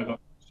 Mm-hmm. I don't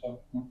think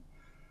so.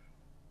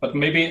 But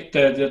maybe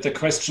the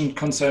question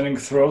concerning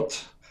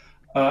throat,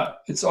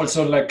 it's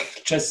also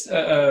like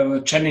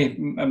Jenny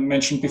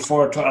mentioned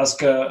before, to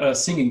ask a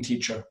singing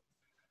teacher.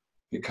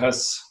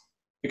 Because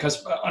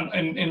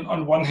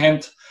on one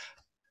hand,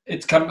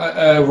 it can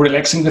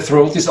relaxing the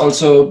throat is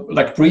also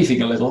like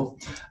breathing a little,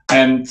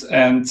 and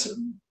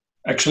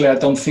actually I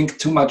don't think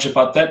too much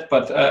about that,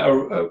 but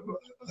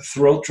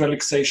throat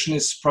relaxation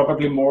is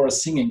probably more a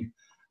singing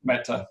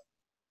matter.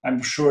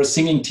 I'm sure a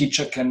singing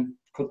teacher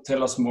could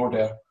tell us more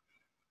there.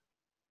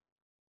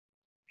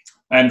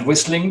 And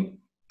whistling,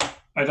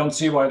 I don't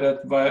see why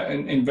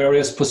in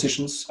various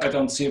positions, I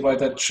don't see why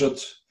that should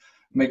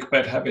make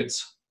bad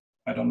habits.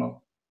 I don't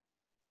know.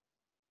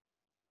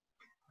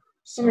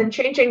 So. And then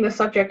changing the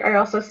subject, I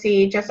also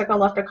see Jessica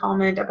left a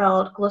comment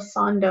about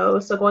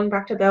glissando. So going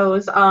back to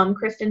those,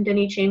 Kristen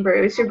Denny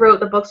Chambers, who wrote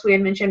the books we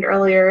had mentioned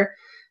earlier,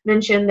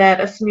 mentioned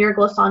that a smear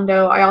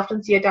glissando, I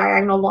often see a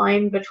diagonal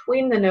line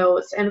between the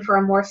notes, and for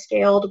a more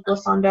scaled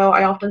glissando,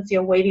 I often see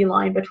a wavy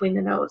line between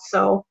the notes.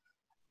 So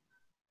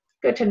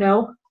good to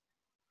know.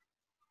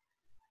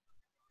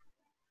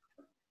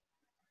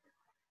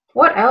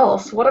 What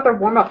else? What other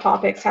warm-up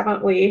topics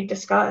haven't we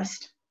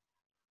discussed?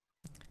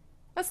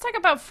 Let's talk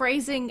about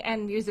phrasing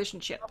and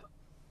musicianship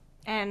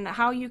and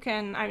how you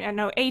can, I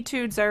know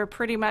etudes are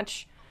pretty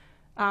much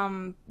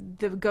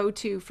the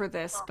go-to for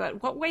this,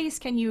 but what ways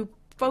can you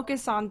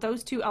focus on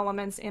those two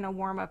elements in a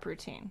warm-up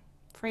routine,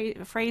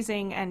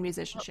 phrasing and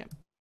musicianship?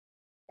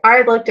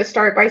 I'd like to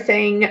start by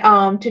saying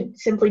to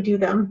simply do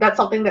them. That's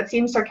something that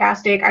seems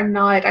sarcastic. I'm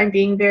not. I'm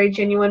being very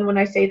genuine when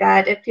I say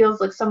that. It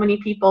feels like so many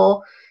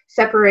people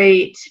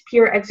separate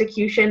pure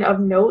execution of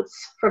notes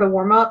for the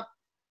warm-up,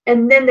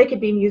 and then they could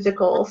be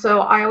musical. So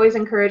I always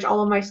encourage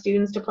all of my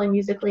students to play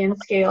musically in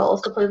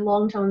scales, to play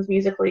long tones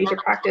musically, to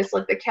practice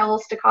like the Kell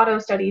staccato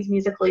studies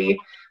musically.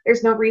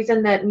 There's no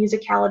reason that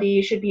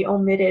musicality should be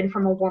omitted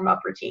from a warm-up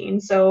routine.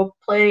 So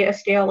play a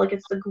scale like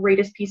it's the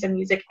greatest piece of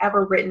music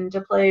ever written, to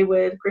play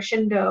with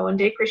crescendo and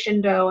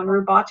decrescendo and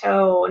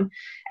rubato and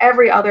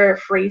every other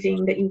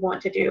phrasing that you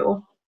want to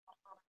do.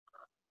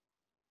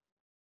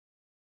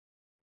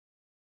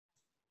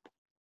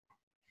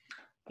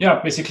 Yeah,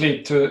 basically,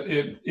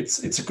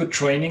 it's a good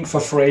training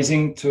for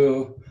phrasing,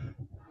 to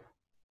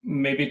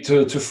maybe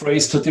to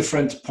phrase to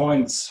different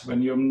points.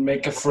 When you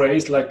make a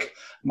phrase like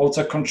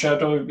Mozart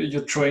concerto,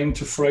 you train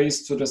to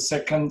phrase to the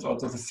second or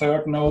to the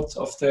third note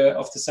of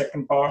the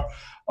second bar.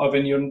 Or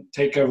when you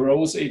take a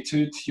rose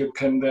etude, you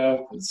can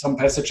some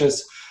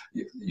passages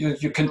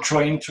you can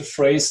train to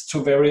phrase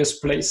to various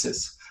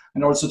places,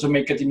 and also to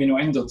make a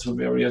diminuendo to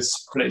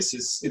various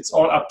places. It's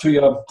all up to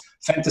your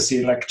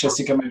fantasy, like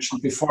Jessica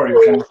mentioned before.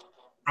 You can,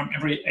 from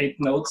every 8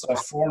 notes or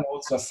 4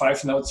 notes or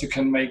 5 notes, you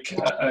can make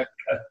a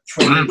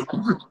training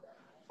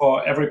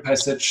for every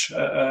passage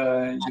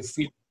you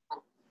feel.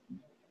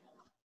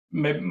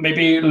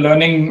 Maybe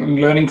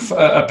learning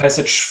a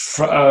passage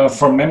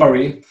from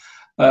memory,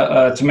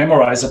 to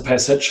memorize a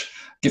passage,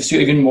 gives you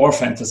even more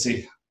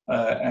fantasy.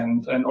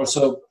 And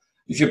also,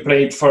 if you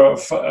play it for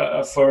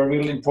a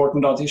really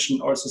important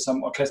audition, also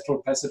some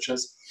orchestral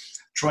passages,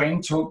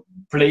 train to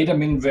play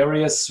them in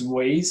various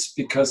ways,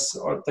 because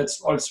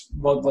that's also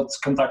what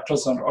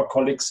conductors or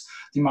colleagues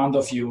demand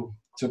of you,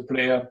 to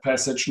play a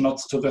passage not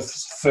to the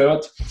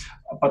third,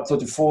 but to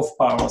the fourth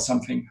bar or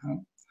something.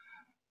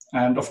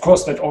 And of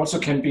course, that also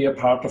can be a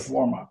part of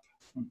warm-up.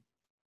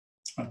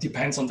 It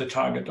depends on the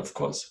target, of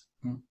course.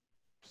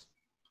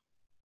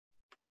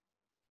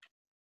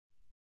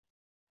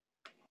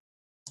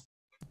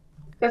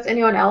 Does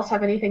anyone else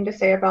have anything to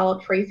say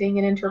about phrasing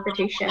and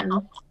interpretation?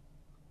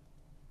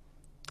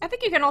 I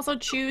think you can also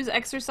choose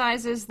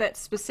exercises that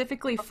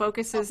specifically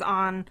focus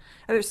on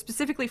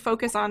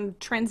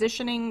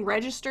transitioning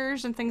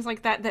registers and things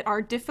like that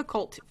are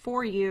difficult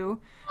for you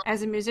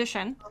as a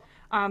musician.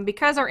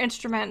 Because our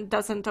instrument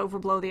doesn't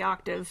overblow the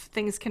octave,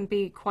 things can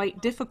be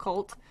quite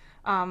difficult.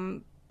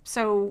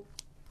 So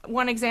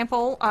one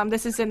example,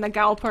 this is in the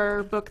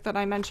Galper book that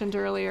I mentioned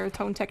earlier,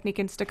 Tone Technique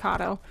and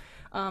Staccato.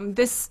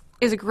 This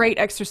is a great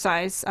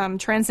exercise,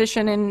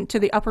 transition into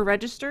the upper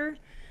register.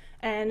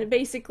 And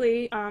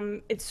basically,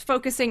 it's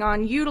focusing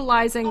on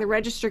utilizing the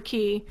register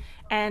key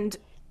and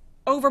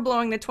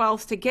overblowing the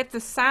 12ths to get the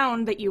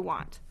sound that you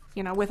want,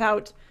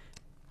 without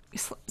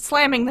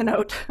slamming the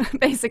note,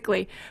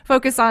 basically.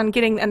 Focus on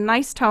getting a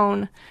nice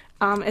tone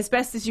as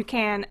best as you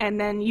can, and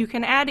then you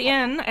can add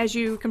in, as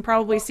you can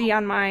probably see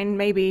on mine,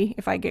 maybe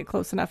if I get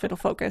close enough it'll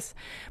focus,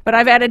 but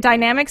I've added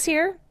dynamics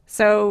here.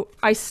 So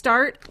I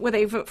start with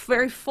a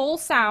very full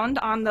sound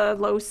on the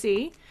low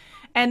C,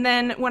 and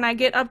then when I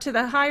get up to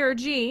the higher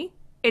G,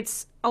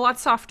 it's a lot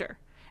softer.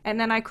 And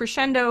then I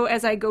crescendo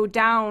as I go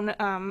down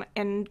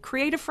and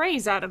create a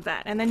phrase out of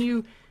that. And then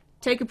you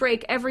take a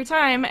break every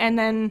time, and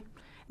then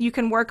you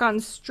can work on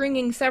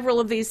stringing several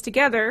of these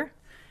together.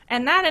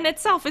 And that in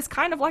itself is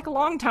kind of like a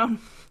long tone.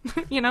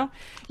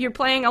 You're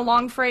playing a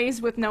long phrase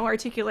with no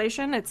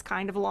articulation. It's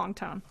kind of a long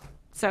tone.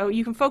 So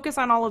you can focus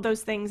on all of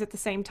those things at the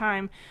same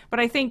time. But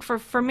I think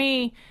for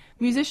me,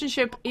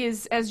 musicianship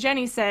is, as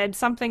Jenny said,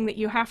 something that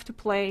you have to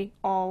play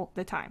all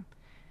the time.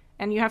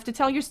 And you have to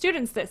tell your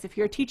students this if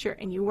you're a teacher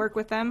and you work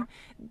with them.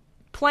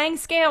 Playing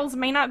scales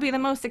may not be the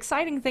most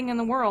exciting thing in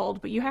the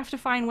world, but you have to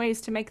find ways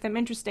to make them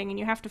interesting, and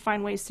you have to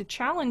find ways to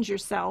challenge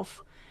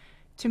yourself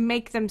to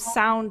make them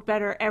sound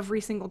better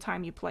every single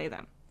time you play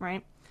them,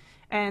 right?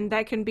 And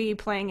that can be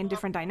playing in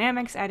different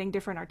dynamics, adding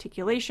different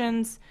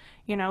articulations.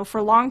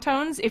 For long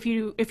tones, if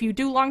you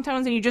do long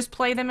tones and you just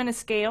play them in a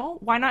scale,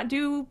 why not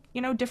do,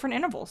 different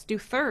intervals, do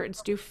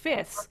thirds, do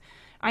fifths.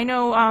 I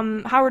know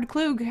Howard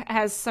Klug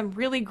has some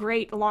really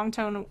great long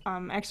tone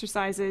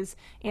exercises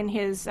in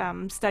his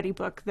study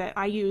book that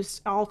I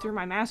use all through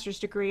my master's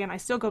degree, and I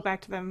still go back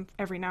to them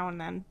every now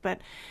and then.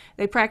 But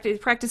they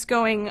practice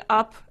going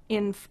up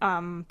in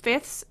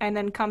fifths and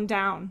then come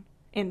down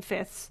in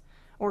fifths,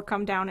 or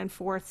come down in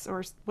fourths,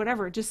 or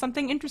whatever. Just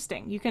something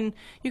interesting. You can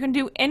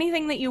do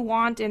anything that you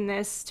want in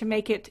this to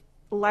make it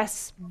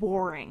less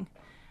boring.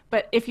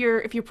 But if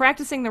you're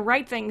practicing the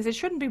right things, it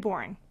shouldn't be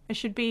boring. It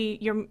should be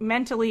you're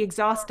mentally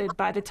exhausted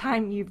by the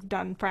time you've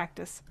done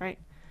practice, right?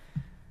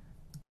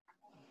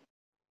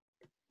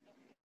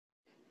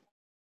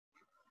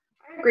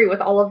 I agree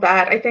with all of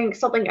that. I think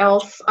something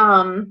else,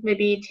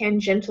 maybe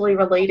tangentially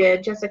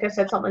related, Jessica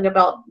said something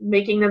about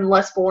making them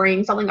less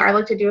boring. Something I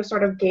like to do is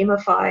sort of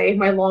gamify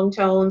my long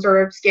tones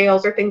or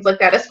scales or things like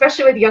that,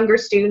 especially with younger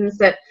students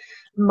that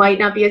might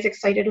not be as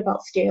excited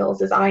about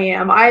scales as I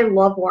am. I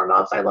love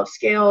warm-ups. I love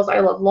scales. I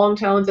love long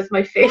tones. It's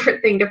my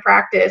favorite thing to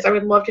practice. I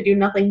would love to do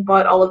nothing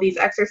but all of these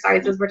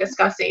exercises we're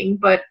discussing,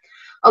 but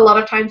a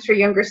lot of times for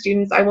younger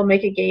students, I will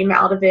make a game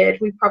out of it.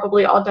 We've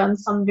probably all done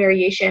some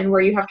variation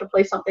where you have to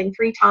play something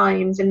 3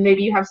 times and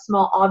maybe you have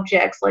small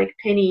objects like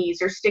pennies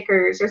or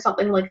stickers or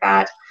something like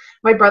that.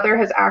 My brother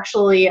has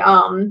actually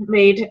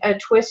made a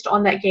twist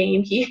on that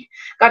game. He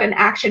got an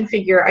action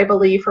figure, I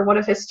believe, for one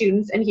of his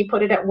students, and he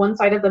put it at one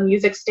side of the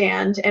music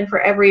stand, and for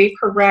every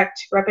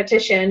correct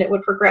repetition, it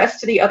would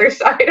progress to the other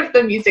side of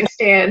the music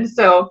stand.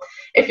 So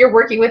if you're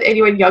working with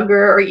anyone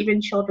younger or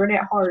even children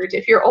at heart,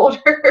 if you're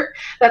older,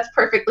 that's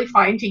perfectly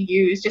fine to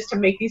use just to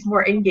make these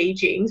more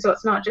engaging. So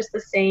it's not just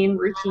the same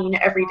routine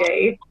every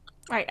day.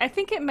 Right. I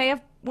think it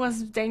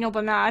was Daniel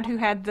Bernard who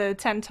had the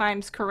 10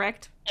 times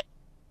correct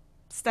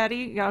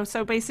study.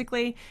 So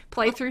basically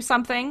play through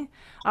something,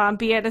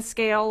 be it a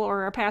scale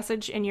or a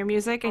passage in your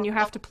music, and you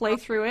have to play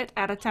through it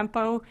at a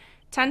tempo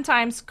 10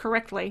 times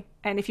correctly.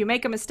 And if you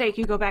make a mistake,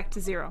 you go back to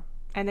 0.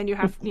 And then you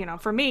have,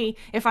 for me,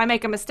 if I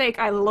make a mistake,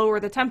 I lower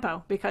the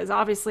tempo because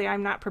obviously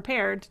I'm not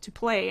prepared to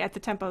play at the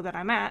tempo that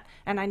I'm at,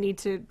 and I need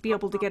to be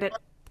able to get it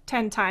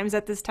 10 times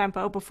at this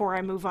tempo before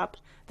I move up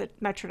the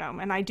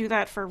metronome. And I do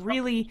that for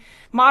really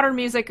modern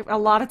music. A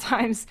lot of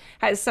times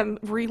has some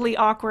really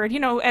awkward,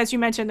 as you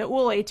mentioned, the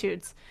oul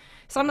etudes.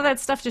 Some of that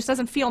stuff just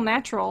doesn't feel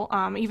natural,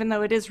 even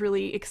though it is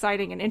really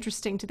exciting and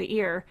interesting to the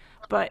ear.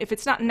 But if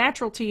it's not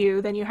natural to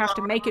you, then you have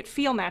to make it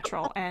feel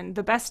natural. And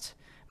the best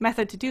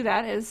method to do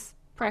that is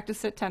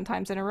practice it 10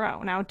 times in a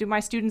row. Now, do my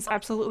students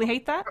absolutely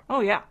hate that? Oh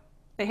yeah,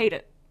 they hate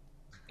it.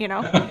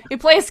 You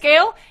play a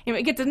scale,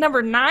 you get to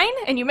number 9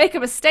 and you make a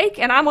mistake,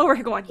 and I'm over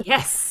here going,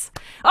 yes,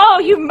 oh,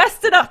 you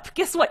messed it up.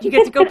 Guess what? You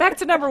get to go back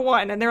to number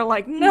 1. And they're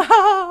like,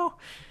 no.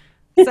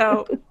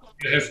 So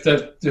you have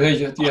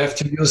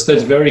to use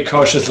that very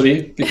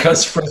cautiously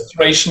because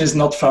frustration is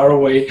not far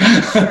away.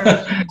 Sure.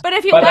 But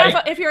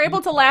if you're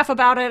able to laugh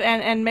about it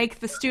and make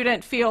the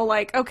student feel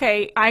like,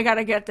 okay, I got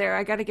to get there.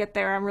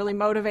 I'm really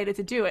motivated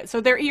to do it.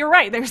 So you're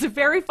right. There's a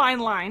very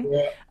fine line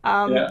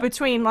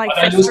between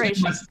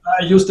frustration.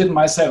 I used it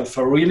myself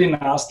for really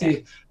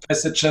nasty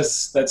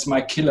passages. That's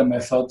my killer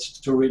method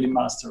to really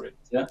master it.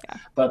 Yeah.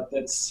 But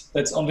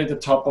that's only the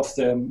top of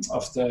the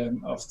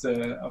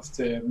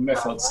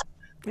methods.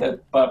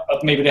 But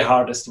maybe the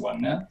hardest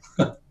one, yeah.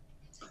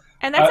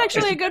 And that's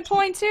actually a good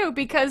point too,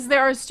 because there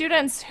are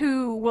students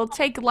who will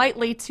take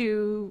lightly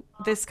to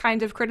this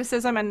kind of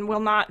criticism and will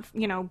not,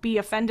 be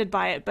offended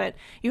by it. But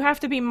you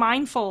have to be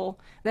mindful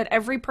that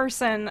every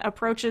person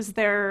approaches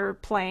their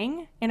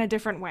playing in a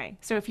different way.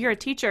 So if you're a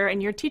teacher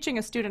and you're teaching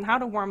a student how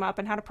to warm up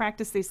and how to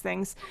practice these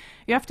things,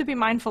 you have to be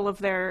mindful of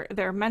their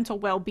mental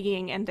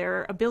well-being and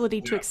their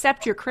ability to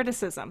accept your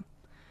criticism,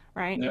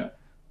 right? Yeah.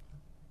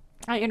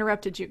 I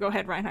interrupted you. Go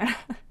ahead, Reinhard.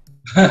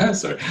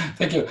 Sorry,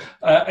 thank you.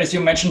 As you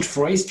mentioned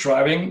phrase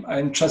driving,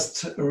 I'm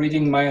just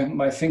reading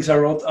my things I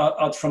wrote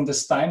out from the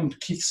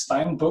Keith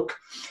Stein book,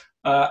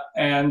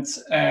 and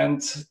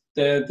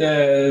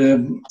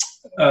the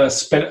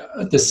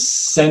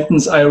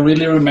sentence I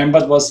really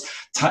remembered was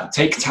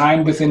take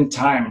time within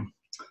time.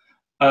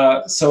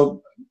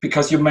 So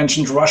because you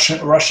mentioned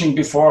rushing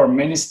before,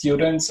 many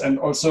students and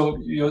also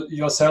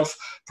yourself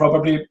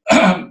probably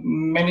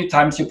many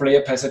times you play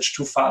a passage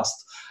too fast.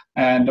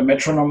 And the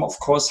metronome, of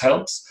course,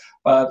 helps.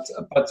 But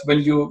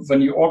when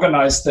you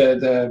organize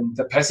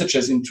the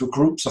passages into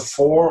groups of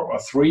 4 or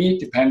 3,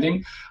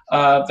 depending,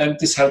 then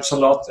this helps a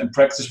lot. And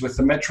practice with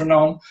the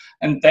metronome,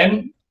 and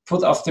then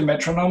put off the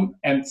metronome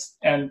and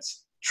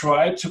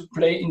try to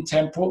play in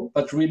tempo,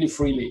 but really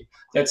freely.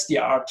 That's the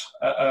art.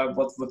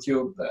 What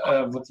you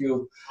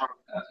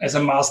as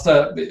a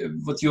master,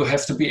 what you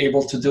have to be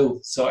able to do.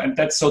 So, and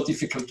that's so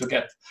difficult to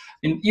get.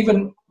 And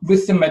even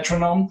with the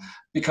metronome,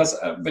 because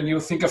when you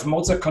think of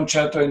Mozart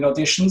concerto in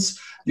auditions,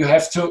 you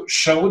have to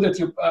show that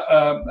you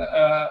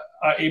are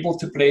able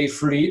to play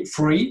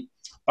free,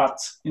 but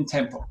in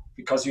tempo,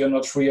 because you're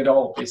not free at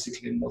all,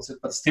 basically, in Mozart.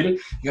 But still,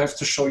 you have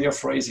to show your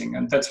phrasing,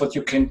 and that's what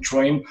you can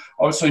train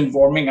also in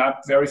warming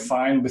up very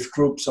fine with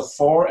groups of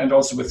 4 and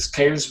also with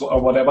scales or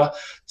whatever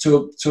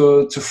to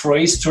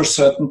phrase to a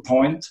certain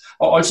point,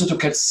 or also to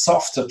get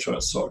softer to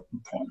a certain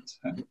point.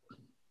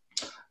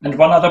 And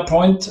one other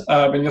point,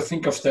 when you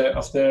think of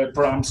the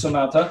Brahms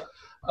sonata,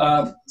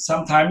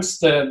 sometimes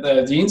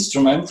the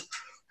instrument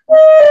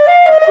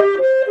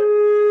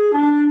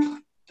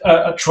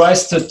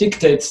tries to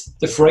dictate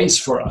the phrase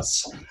for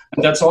us,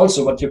 and that's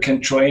also what you can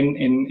train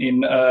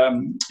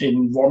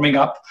in warming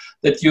up.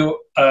 That you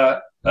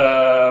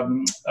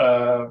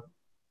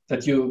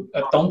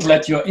don't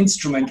let your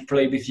instrument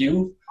play with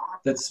you,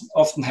 that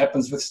often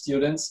happens with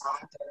students,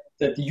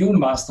 that you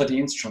master the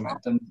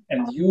instrument,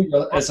 and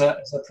you as a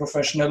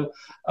professional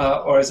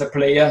or as a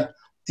player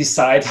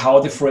decide how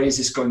the phrase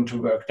is going to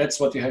work. That's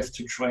what you have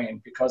to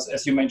train, because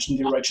as you mentioned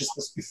the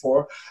registers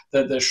before,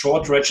 the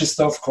short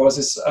register, of course,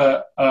 is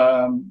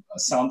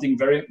sounding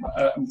very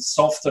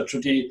softer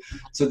to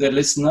the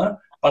listener,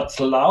 but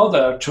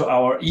louder to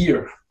our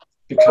ear,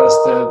 because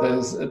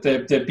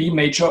the B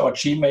major or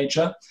G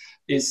major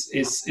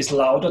is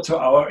louder to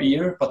our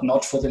ear, but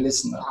not for the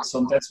listener.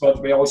 So that's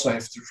what we also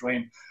have to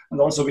train. And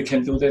also we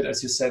can do that,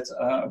 as you said,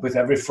 with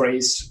every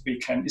phrase we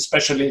can,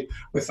 especially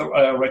with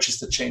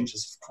register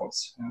changes, of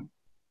course. Yeah.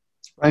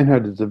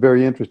 Reinhard, it's a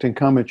very interesting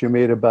comment you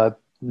made about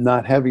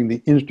not having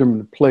the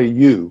instrument play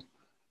you.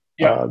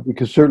 Yeah.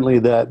 Because certainly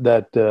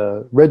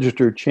that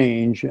register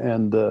change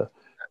and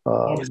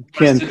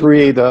can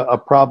create a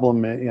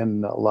problem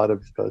in a lot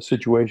of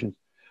situations.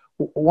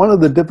 One of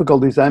the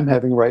difficulties I'm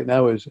having right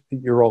now is,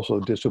 you're also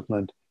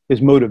disciplined,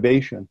 is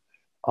motivation.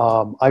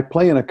 I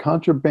play in a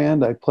concert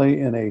band, I play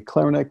in a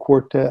clarinet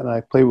quartet, and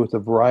I play with a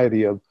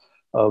variety of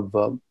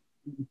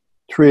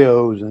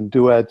trios and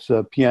duets,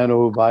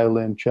 piano,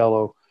 violin,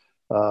 cello,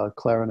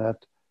 clarinet.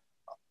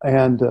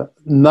 And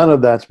none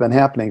of that's been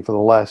happening for the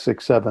last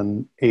 6,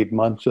 7, 8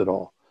 months at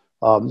all.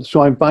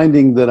 So I'm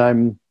finding that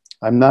I'm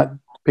not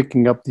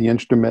picking up the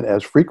instrument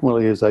as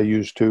frequently as I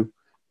used to,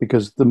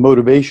 because the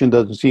motivation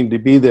doesn't seem to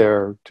be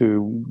there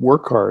to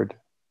work hard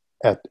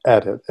at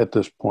it at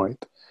this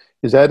point.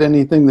 Is that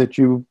anything that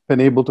you've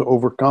been able to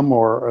overcome,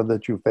 or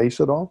that you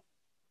face at all?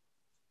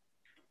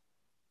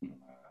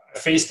 I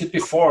faced it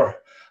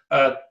before.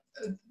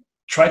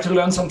 Try to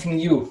learn something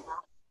new.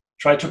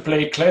 Try to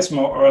play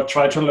klezmer, or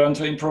try to learn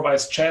to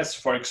improvise jazz,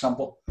 for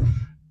example.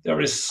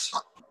 There is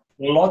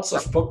lots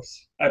of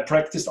books. I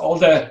practiced all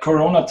the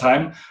Corona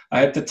time. I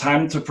had the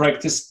time to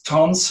practice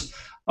tons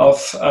of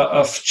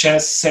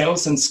jazz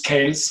scales and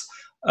scales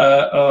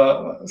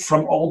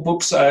from all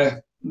books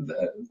that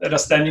are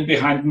standing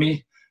behind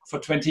me for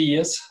 20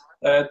 years.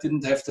 I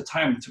didn't have the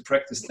time to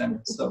practice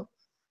them. So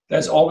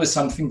there's always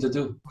something to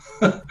do.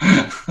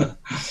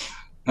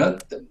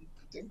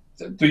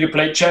 Do you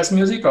play jazz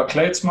music or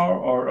klezmer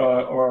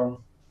or?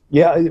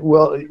 Yeah,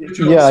 well,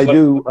 yeah, I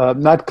do.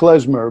 Not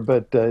klezmer,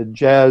 but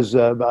jazz.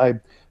 I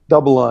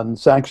double on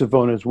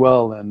saxophone as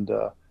well, and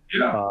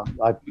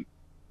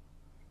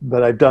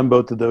but I've done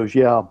both of those.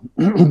 Yeah,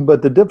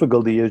 but the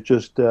difficulty is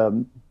just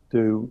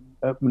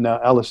now.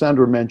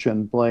 Alessandra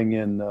mentioned playing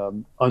in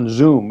on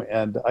Zoom,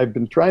 and I've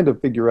been trying to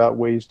figure out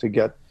ways to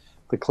get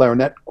the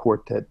clarinet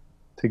quartet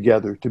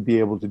together to be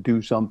able to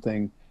do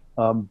something,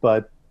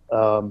 but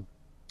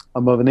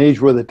I'm of an age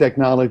where the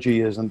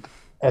technology isn't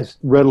as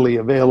readily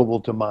available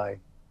to my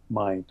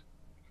mind.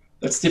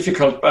 That's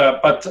difficult,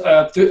 but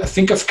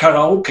think of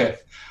karaoke.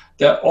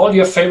 All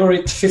your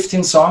favorite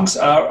 15 songs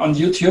are on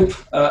YouTube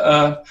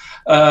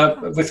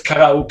with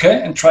karaoke,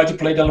 and try to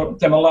play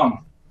them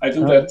along. I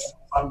do that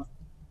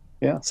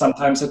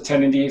sometimes at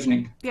 10 in the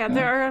evening. Yeah,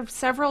 there are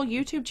several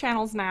YouTube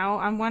channels now.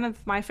 One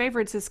of my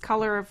favorites is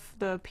Color of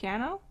the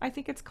Piano, I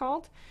think it's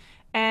called.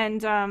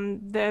 And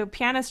the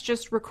pianist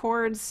just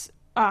records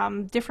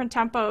different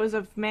tempos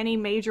of many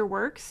major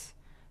works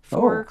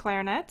for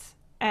clarinet,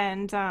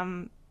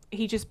 and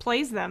he just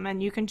plays them,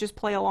 and you can just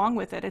play along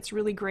with it. It's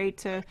really great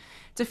to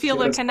feel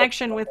the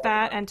connection with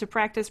that, and to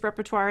practice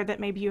repertoire that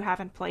maybe you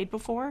haven't played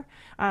before.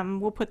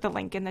 We'll put the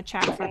link in the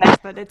chat for that,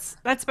 but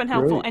that's been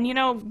helpful. Great. And you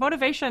know,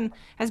 motivation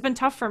has been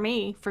tough for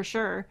me, for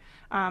sure.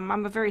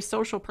 I'm a very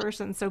social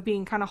person, so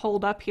being kind of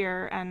holed up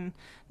here and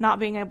not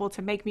being able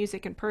to make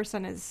music in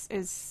person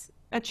is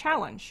a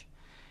challenge.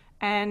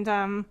 And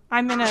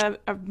I'm in a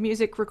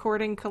music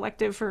recording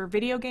collective for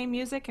video game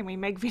music, and we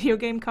make video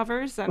game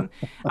covers. And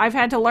I've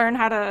had to learn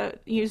how to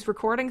use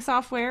recording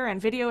software and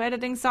video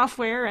editing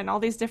software and all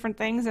these different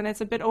things, and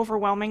it's a bit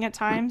overwhelming at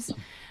times.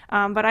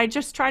 But I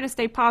just try to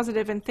stay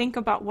positive and think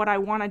about what I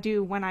want to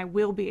do when I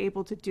will be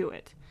able to do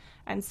it.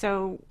 And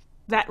so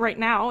that right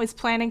now is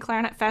planning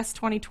Clarinet Fest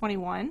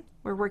 2021.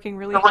 We're working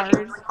really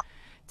hard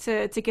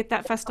to get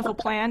that festival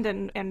planned,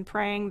 and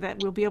praying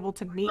that we'll be able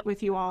to meet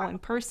with you all in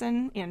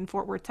person in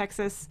Fort Worth,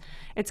 Texas.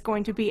 It's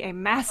going to be a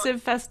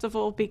massive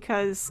festival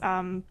because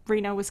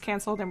Reno was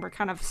canceled, and we're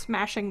kind of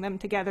smashing them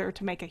together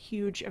to make a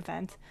huge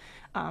event.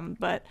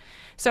 But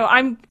so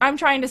I'm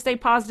trying to stay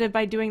positive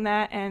by doing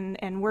that,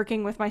 and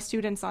working with my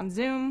students on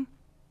Zoom,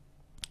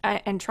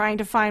 and trying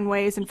to find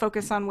ways and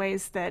focus on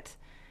ways that,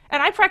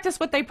 and I practice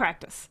what they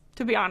practice.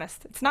 To be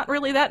honest, it's not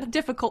really that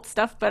difficult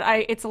stuff, but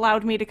it's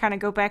allowed me to kind of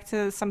go back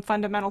to some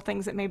fundamental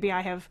things that maybe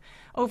I have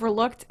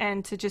overlooked,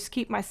 and to just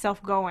keep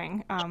myself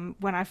going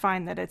when I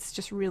find that it's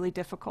just really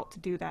difficult to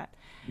do that.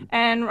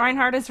 And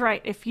Reinhard is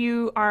right. If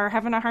you are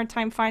having a hard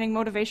time finding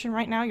motivation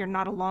right now, you're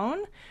not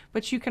alone,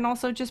 but you can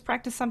also just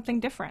practice something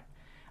different.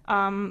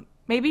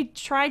 Maybe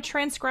try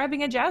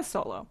transcribing a jazz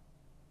solo.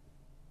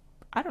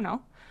 I don't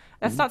know.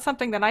 That's not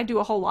something that I do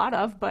a whole lot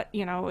of, but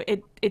you know,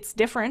 it's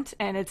different,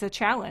 and it's a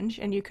challenge.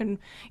 And you can,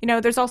 you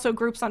know, there's also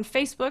groups on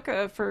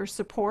Facebook for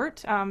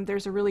support.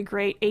 There's a really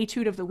great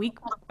Etude of the Week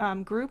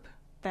group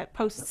that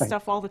posts Right.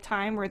 stuff all the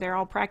time where they're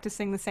all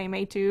practicing the same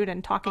etude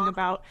and talking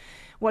about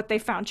what they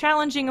found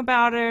challenging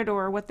about it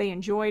or what they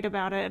enjoyed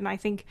about it. And I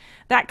think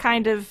that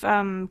kind of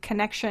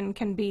connection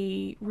can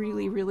be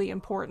really, really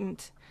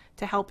important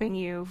to helping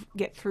you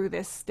get through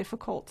this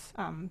difficult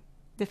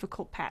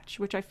patch,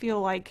 which I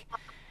feel like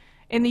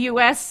in the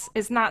US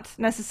is not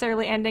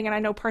necessarily ending, and I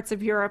know parts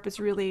of Europe is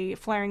really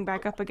flaring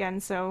back up again.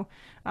 So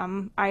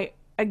I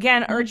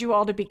again urge you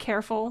all to be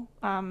careful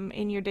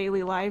in your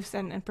daily lives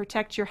and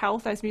protect your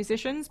health as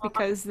musicians,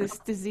 because this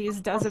disease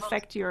does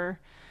affect your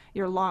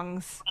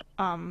lungs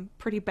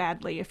pretty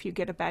badly if you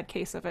get a bad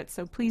case of it.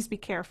 So please be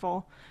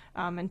careful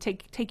and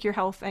take your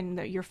health and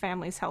your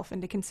family's health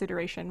into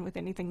consideration with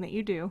anything that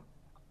you do.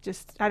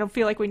 Just, I don't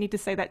feel like we need to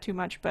say that too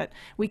much, but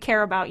we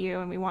care about you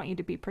and we want you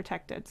to be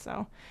protected.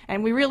 So,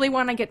 and we really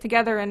want to get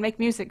together and make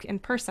music in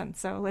person.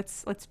 So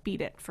let's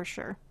beat it for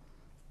sure.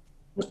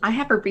 I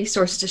have a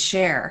resource to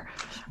share.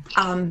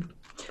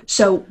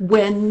 So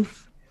when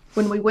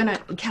we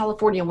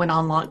California went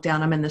on lockdown,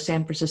 I'm in the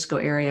San Francisco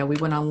area. We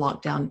went on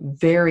lockdown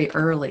very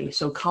early.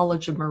 So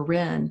College of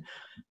Marin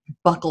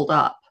buckled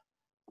up,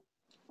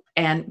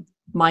 and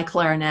my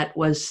clarinet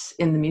was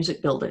in the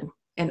music building,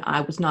 and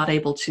I was not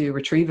able to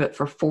retrieve it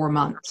for 4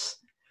 months.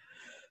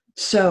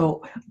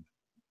 So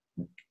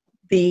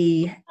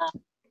the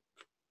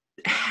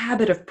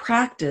habit of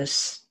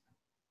practice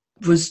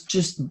was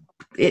just,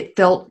 it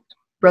felt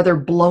rather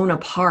blown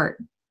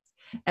apart.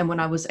 And when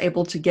I was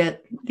able to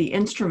get the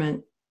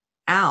instrument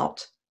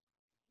out,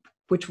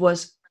 which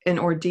was an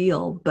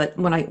ordeal, but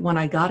when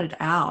I got it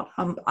out,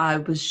 I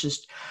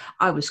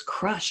was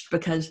crushed,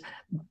 because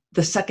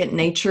the second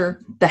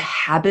nature, the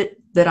habit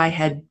that I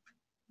had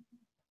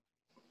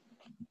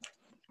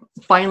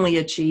finally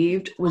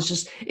achieved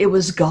it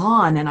was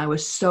gone, and I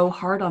was so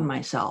hard on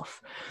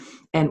myself.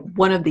 And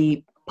one of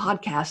the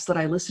podcasts that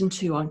I listened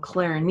to on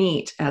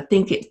Clarinet, I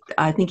think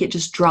it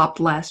just dropped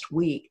last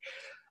week.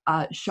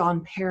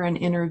 Sean Perrin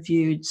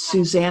interviewed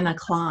Susanna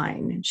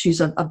Klein.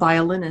 She's a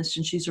violinist,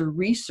 and she's a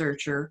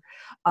researcher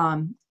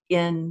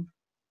in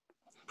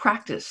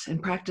practice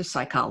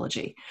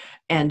psychology.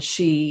 And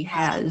she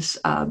has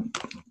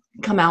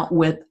come out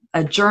with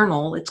a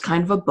journal. It's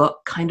kind of a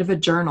book, kind of a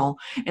journal,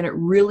 and it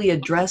really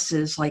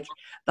addresses like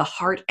the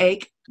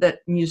heartache that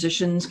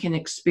musicians can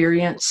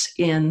experience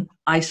in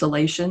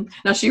isolation.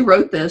 Now, she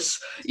wrote this,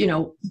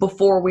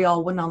 before we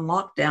all went on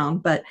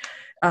lockdown, but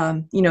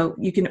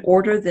you can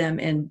order them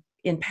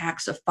in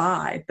packs of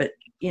 5, but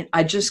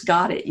I just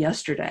got it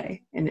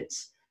yesterday, and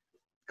it's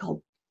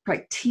called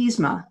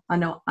Practisma. I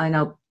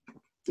know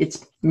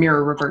it's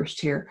mirror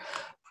reversed here,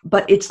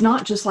 but it's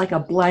not just like a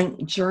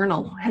blank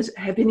journal.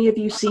 Have any of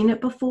you seen it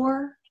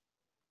before?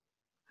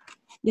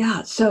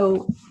 Yeah.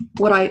 So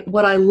what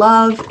I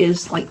love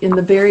is, like, in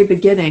the very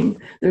beginning,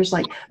 there's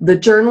like, the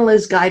journal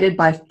is guided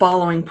by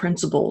following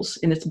principles,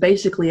 and it's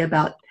basically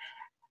about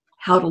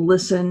how to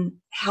listen,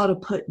 how to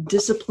put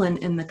discipline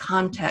in the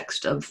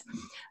context of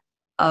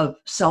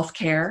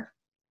self-care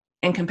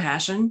and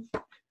compassion,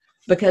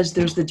 because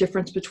there's the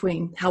difference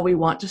between how we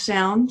want to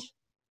sound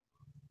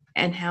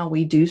and how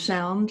we do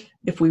sound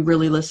if we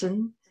really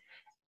listen.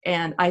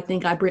 And I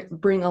think I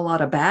bring a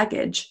lot of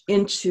baggage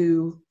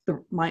into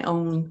my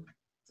own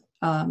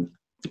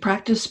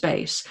practice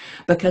space,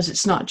 because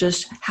it's not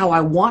just how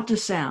I want to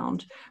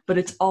sound, but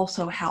it's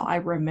also how I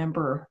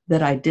remember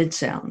that I did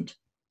sound,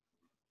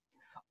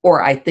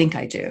 or I think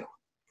I do.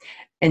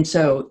 And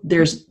so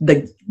there's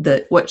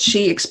the what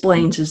she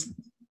explains is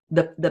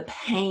the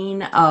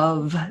pain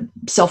of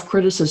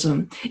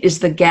self-criticism is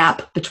the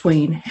gap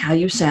between how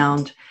you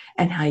sound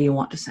and how you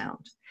want to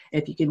sound.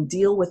 If you can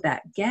deal with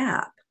that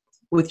gap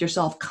with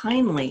yourself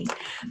kindly,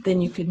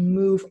 then you can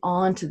move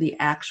on to the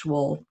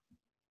actual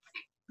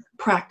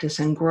practice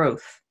and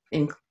growth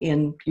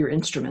in your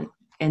instrument.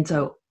 And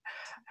so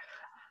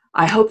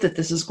I hope that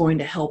this is going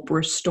to help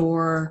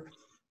restore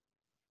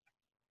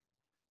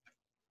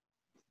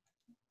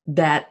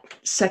that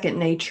second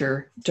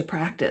nature to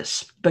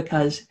practice,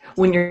 because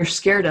when you're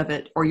scared of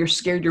it, or you're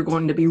scared you're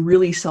going to be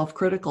really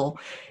self-critical,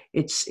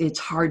 it's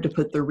hard to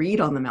put the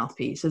reed on the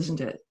mouthpiece, isn't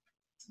it?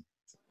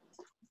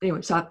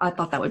 Anyway, so I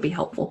thought that would be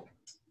helpful.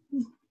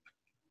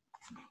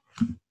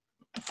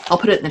 I'll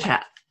put it in the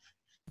chat.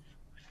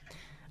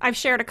 I've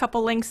shared a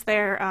couple links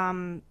there.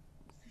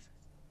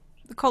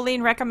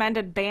 Colleen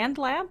recommended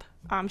BandLab.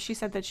 She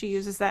said that she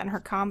uses that in her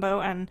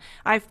combo, and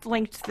I've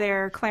linked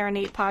their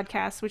Clarinet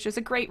podcast, which is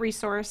a great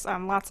resource.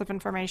 Lots of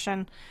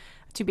information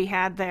to be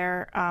had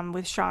there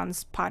with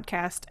Sean's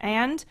podcast,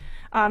 and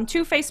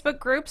 2 Facebook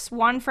groups,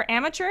 one for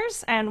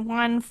amateurs and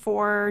one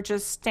for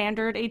just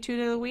standard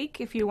Etude of the Week.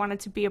 If you wanted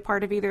to be a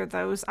part of either of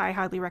those, I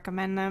highly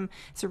recommend them.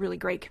 It's a really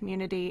great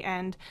community,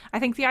 and I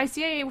think the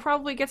ICA will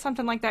probably get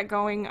something like that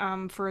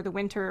going for the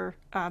winter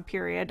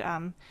period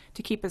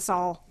to keep us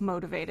all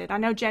motivated. I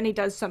know Jenny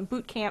does some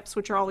boot camps,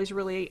 which are always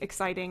really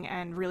exciting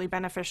and really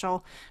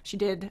beneficial. She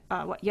did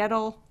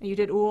Yedel, you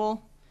did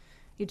Ool.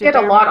 You did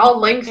a lot. I'll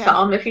link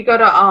some. If you go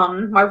to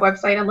my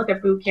website and look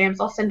at boot camps,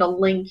 I'll send a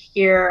link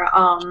here.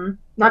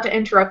 not to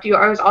interrupt you,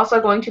 I was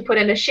also going to put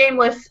in a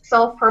shameless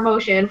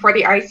self-promotion for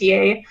the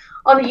ICA.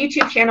 On the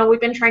YouTube channel, we've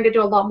been trying to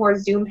do a lot more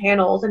Zoom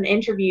panels and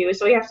interviews.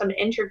 So we have some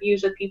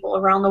interviews with people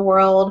around the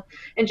world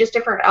and just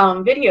different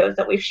videos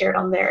that we've shared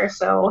on there.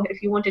 So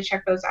if you want to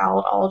check those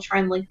out, I'll try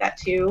and link that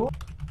too.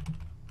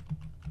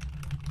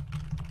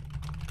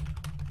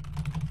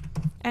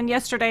 And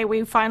yesterday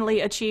we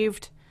finally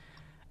achieved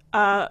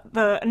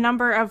the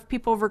number of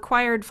people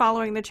required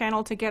following the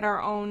channel to get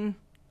our own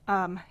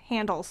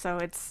handle. So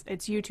it's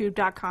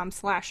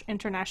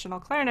youtube.com/International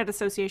Clarinet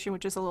Association,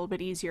 which is a little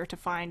bit easier to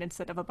find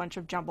instead of a bunch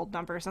of jumbled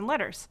numbers and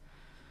letters.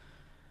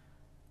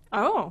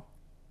 Oh,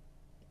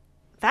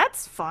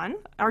 that's fun.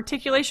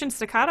 Articulation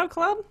Staccato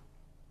Club?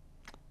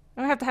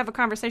 I have to have a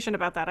conversation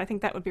about that. I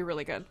think that would be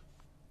really good.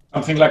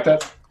 Something like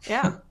that.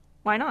 Yeah,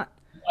 why not?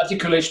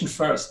 Articulation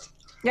first.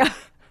 Yeah.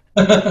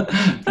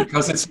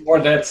 Because it's more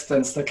that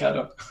than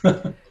staccato.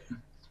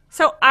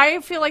 So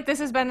I feel like this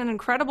has been an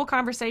incredible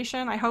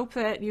conversation. I hope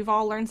that you've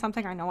all learned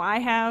something. I know I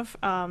have.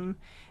 And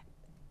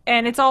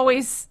it's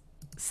always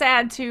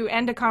sad to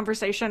end a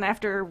conversation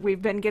after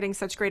we've been getting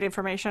such great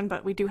information,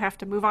 but we do have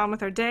to move on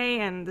with our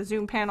day, and the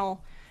Zoom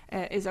panel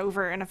is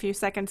over in a few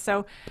seconds.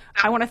 So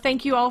I want to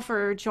thank you all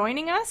for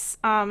joining us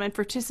and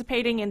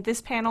participating in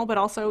this panel, but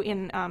also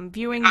in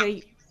viewing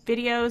the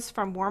videos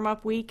from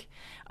warm-up week.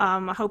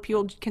 I hope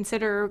you'll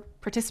consider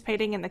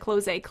participating in the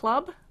Close A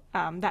Club.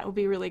 That would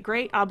be really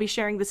great. I'll be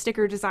sharing the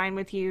sticker design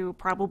with you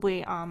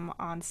probably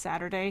on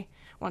Saturday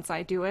once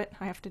I do it.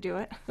 I have to do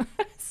it.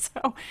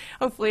 So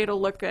hopefully it'll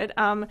look good.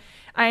 I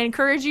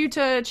encourage you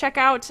to check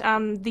out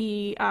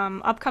the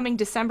upcoming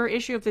December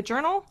issue of the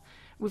journal.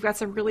 We've got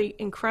some really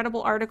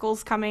incredible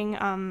articles coming.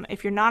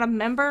 If you're not a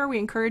member, we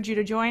encourage you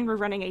to join. We're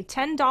running a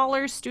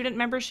 $10 student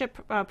membership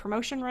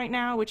promotion right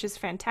now, which is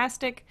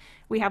fantastic.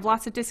 We have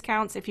lots of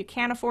discounts. If you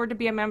can't afford to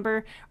be a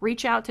member,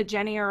 reach out to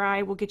Jenny or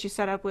I. We'll get you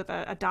set up with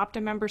a Adopt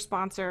a Member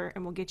sponsor,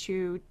 and we'll get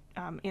you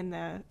in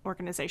the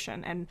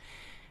organization. And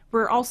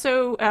we're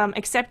also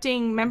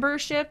accepting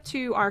membership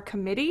to our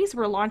committees.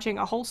 We're launching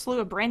a whole slew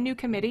of brand new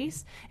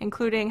committees,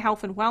 including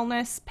Health and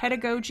Wellness,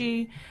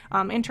 Pedagogy,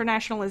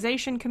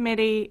 Internationalization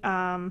Committee,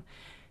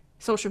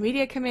 Social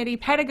Media Committee,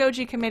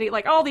 Pedagogy Committee,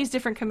 like all these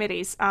different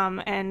committees.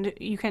 And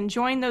you can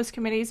join those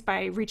committees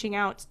by reaching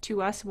out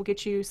to us. We'll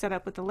get you set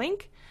up with the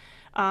link.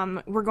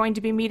 We're going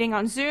to be meeting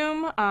on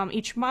Zoom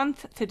each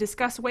month to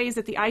discuss ways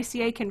that the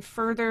ICA can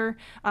further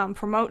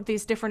promote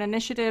these different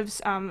initiatives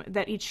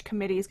that each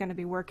committee is going to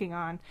be working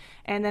on.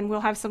 And then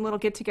we'll have some little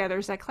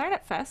get-togethers at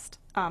Clarinet Fest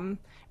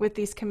with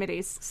these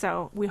committees.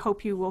 So we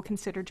hope you will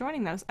consider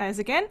joining those. As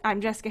again, I'm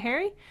Jessica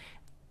Harry.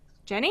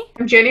 Jenny?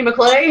 I'm Jenny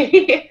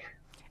McClay.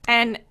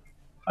 And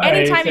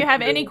anytime you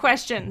have any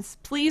questions,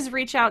 please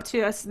reach out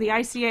to us. The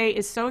ICA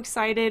is so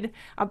excited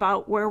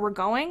about where we're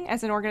going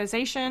as an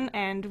organization,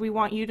 and we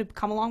want you to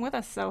come along with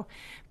us. So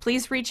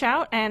please reach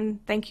out,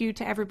 and thank you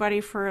to everybody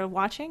for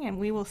watching, and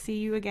we will see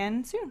you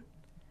again soon.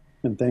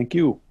 And thank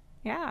you.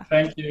 Yeah.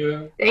 Thank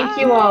you. Thank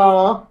you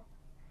all.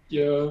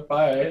 Thank you.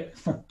 Bye.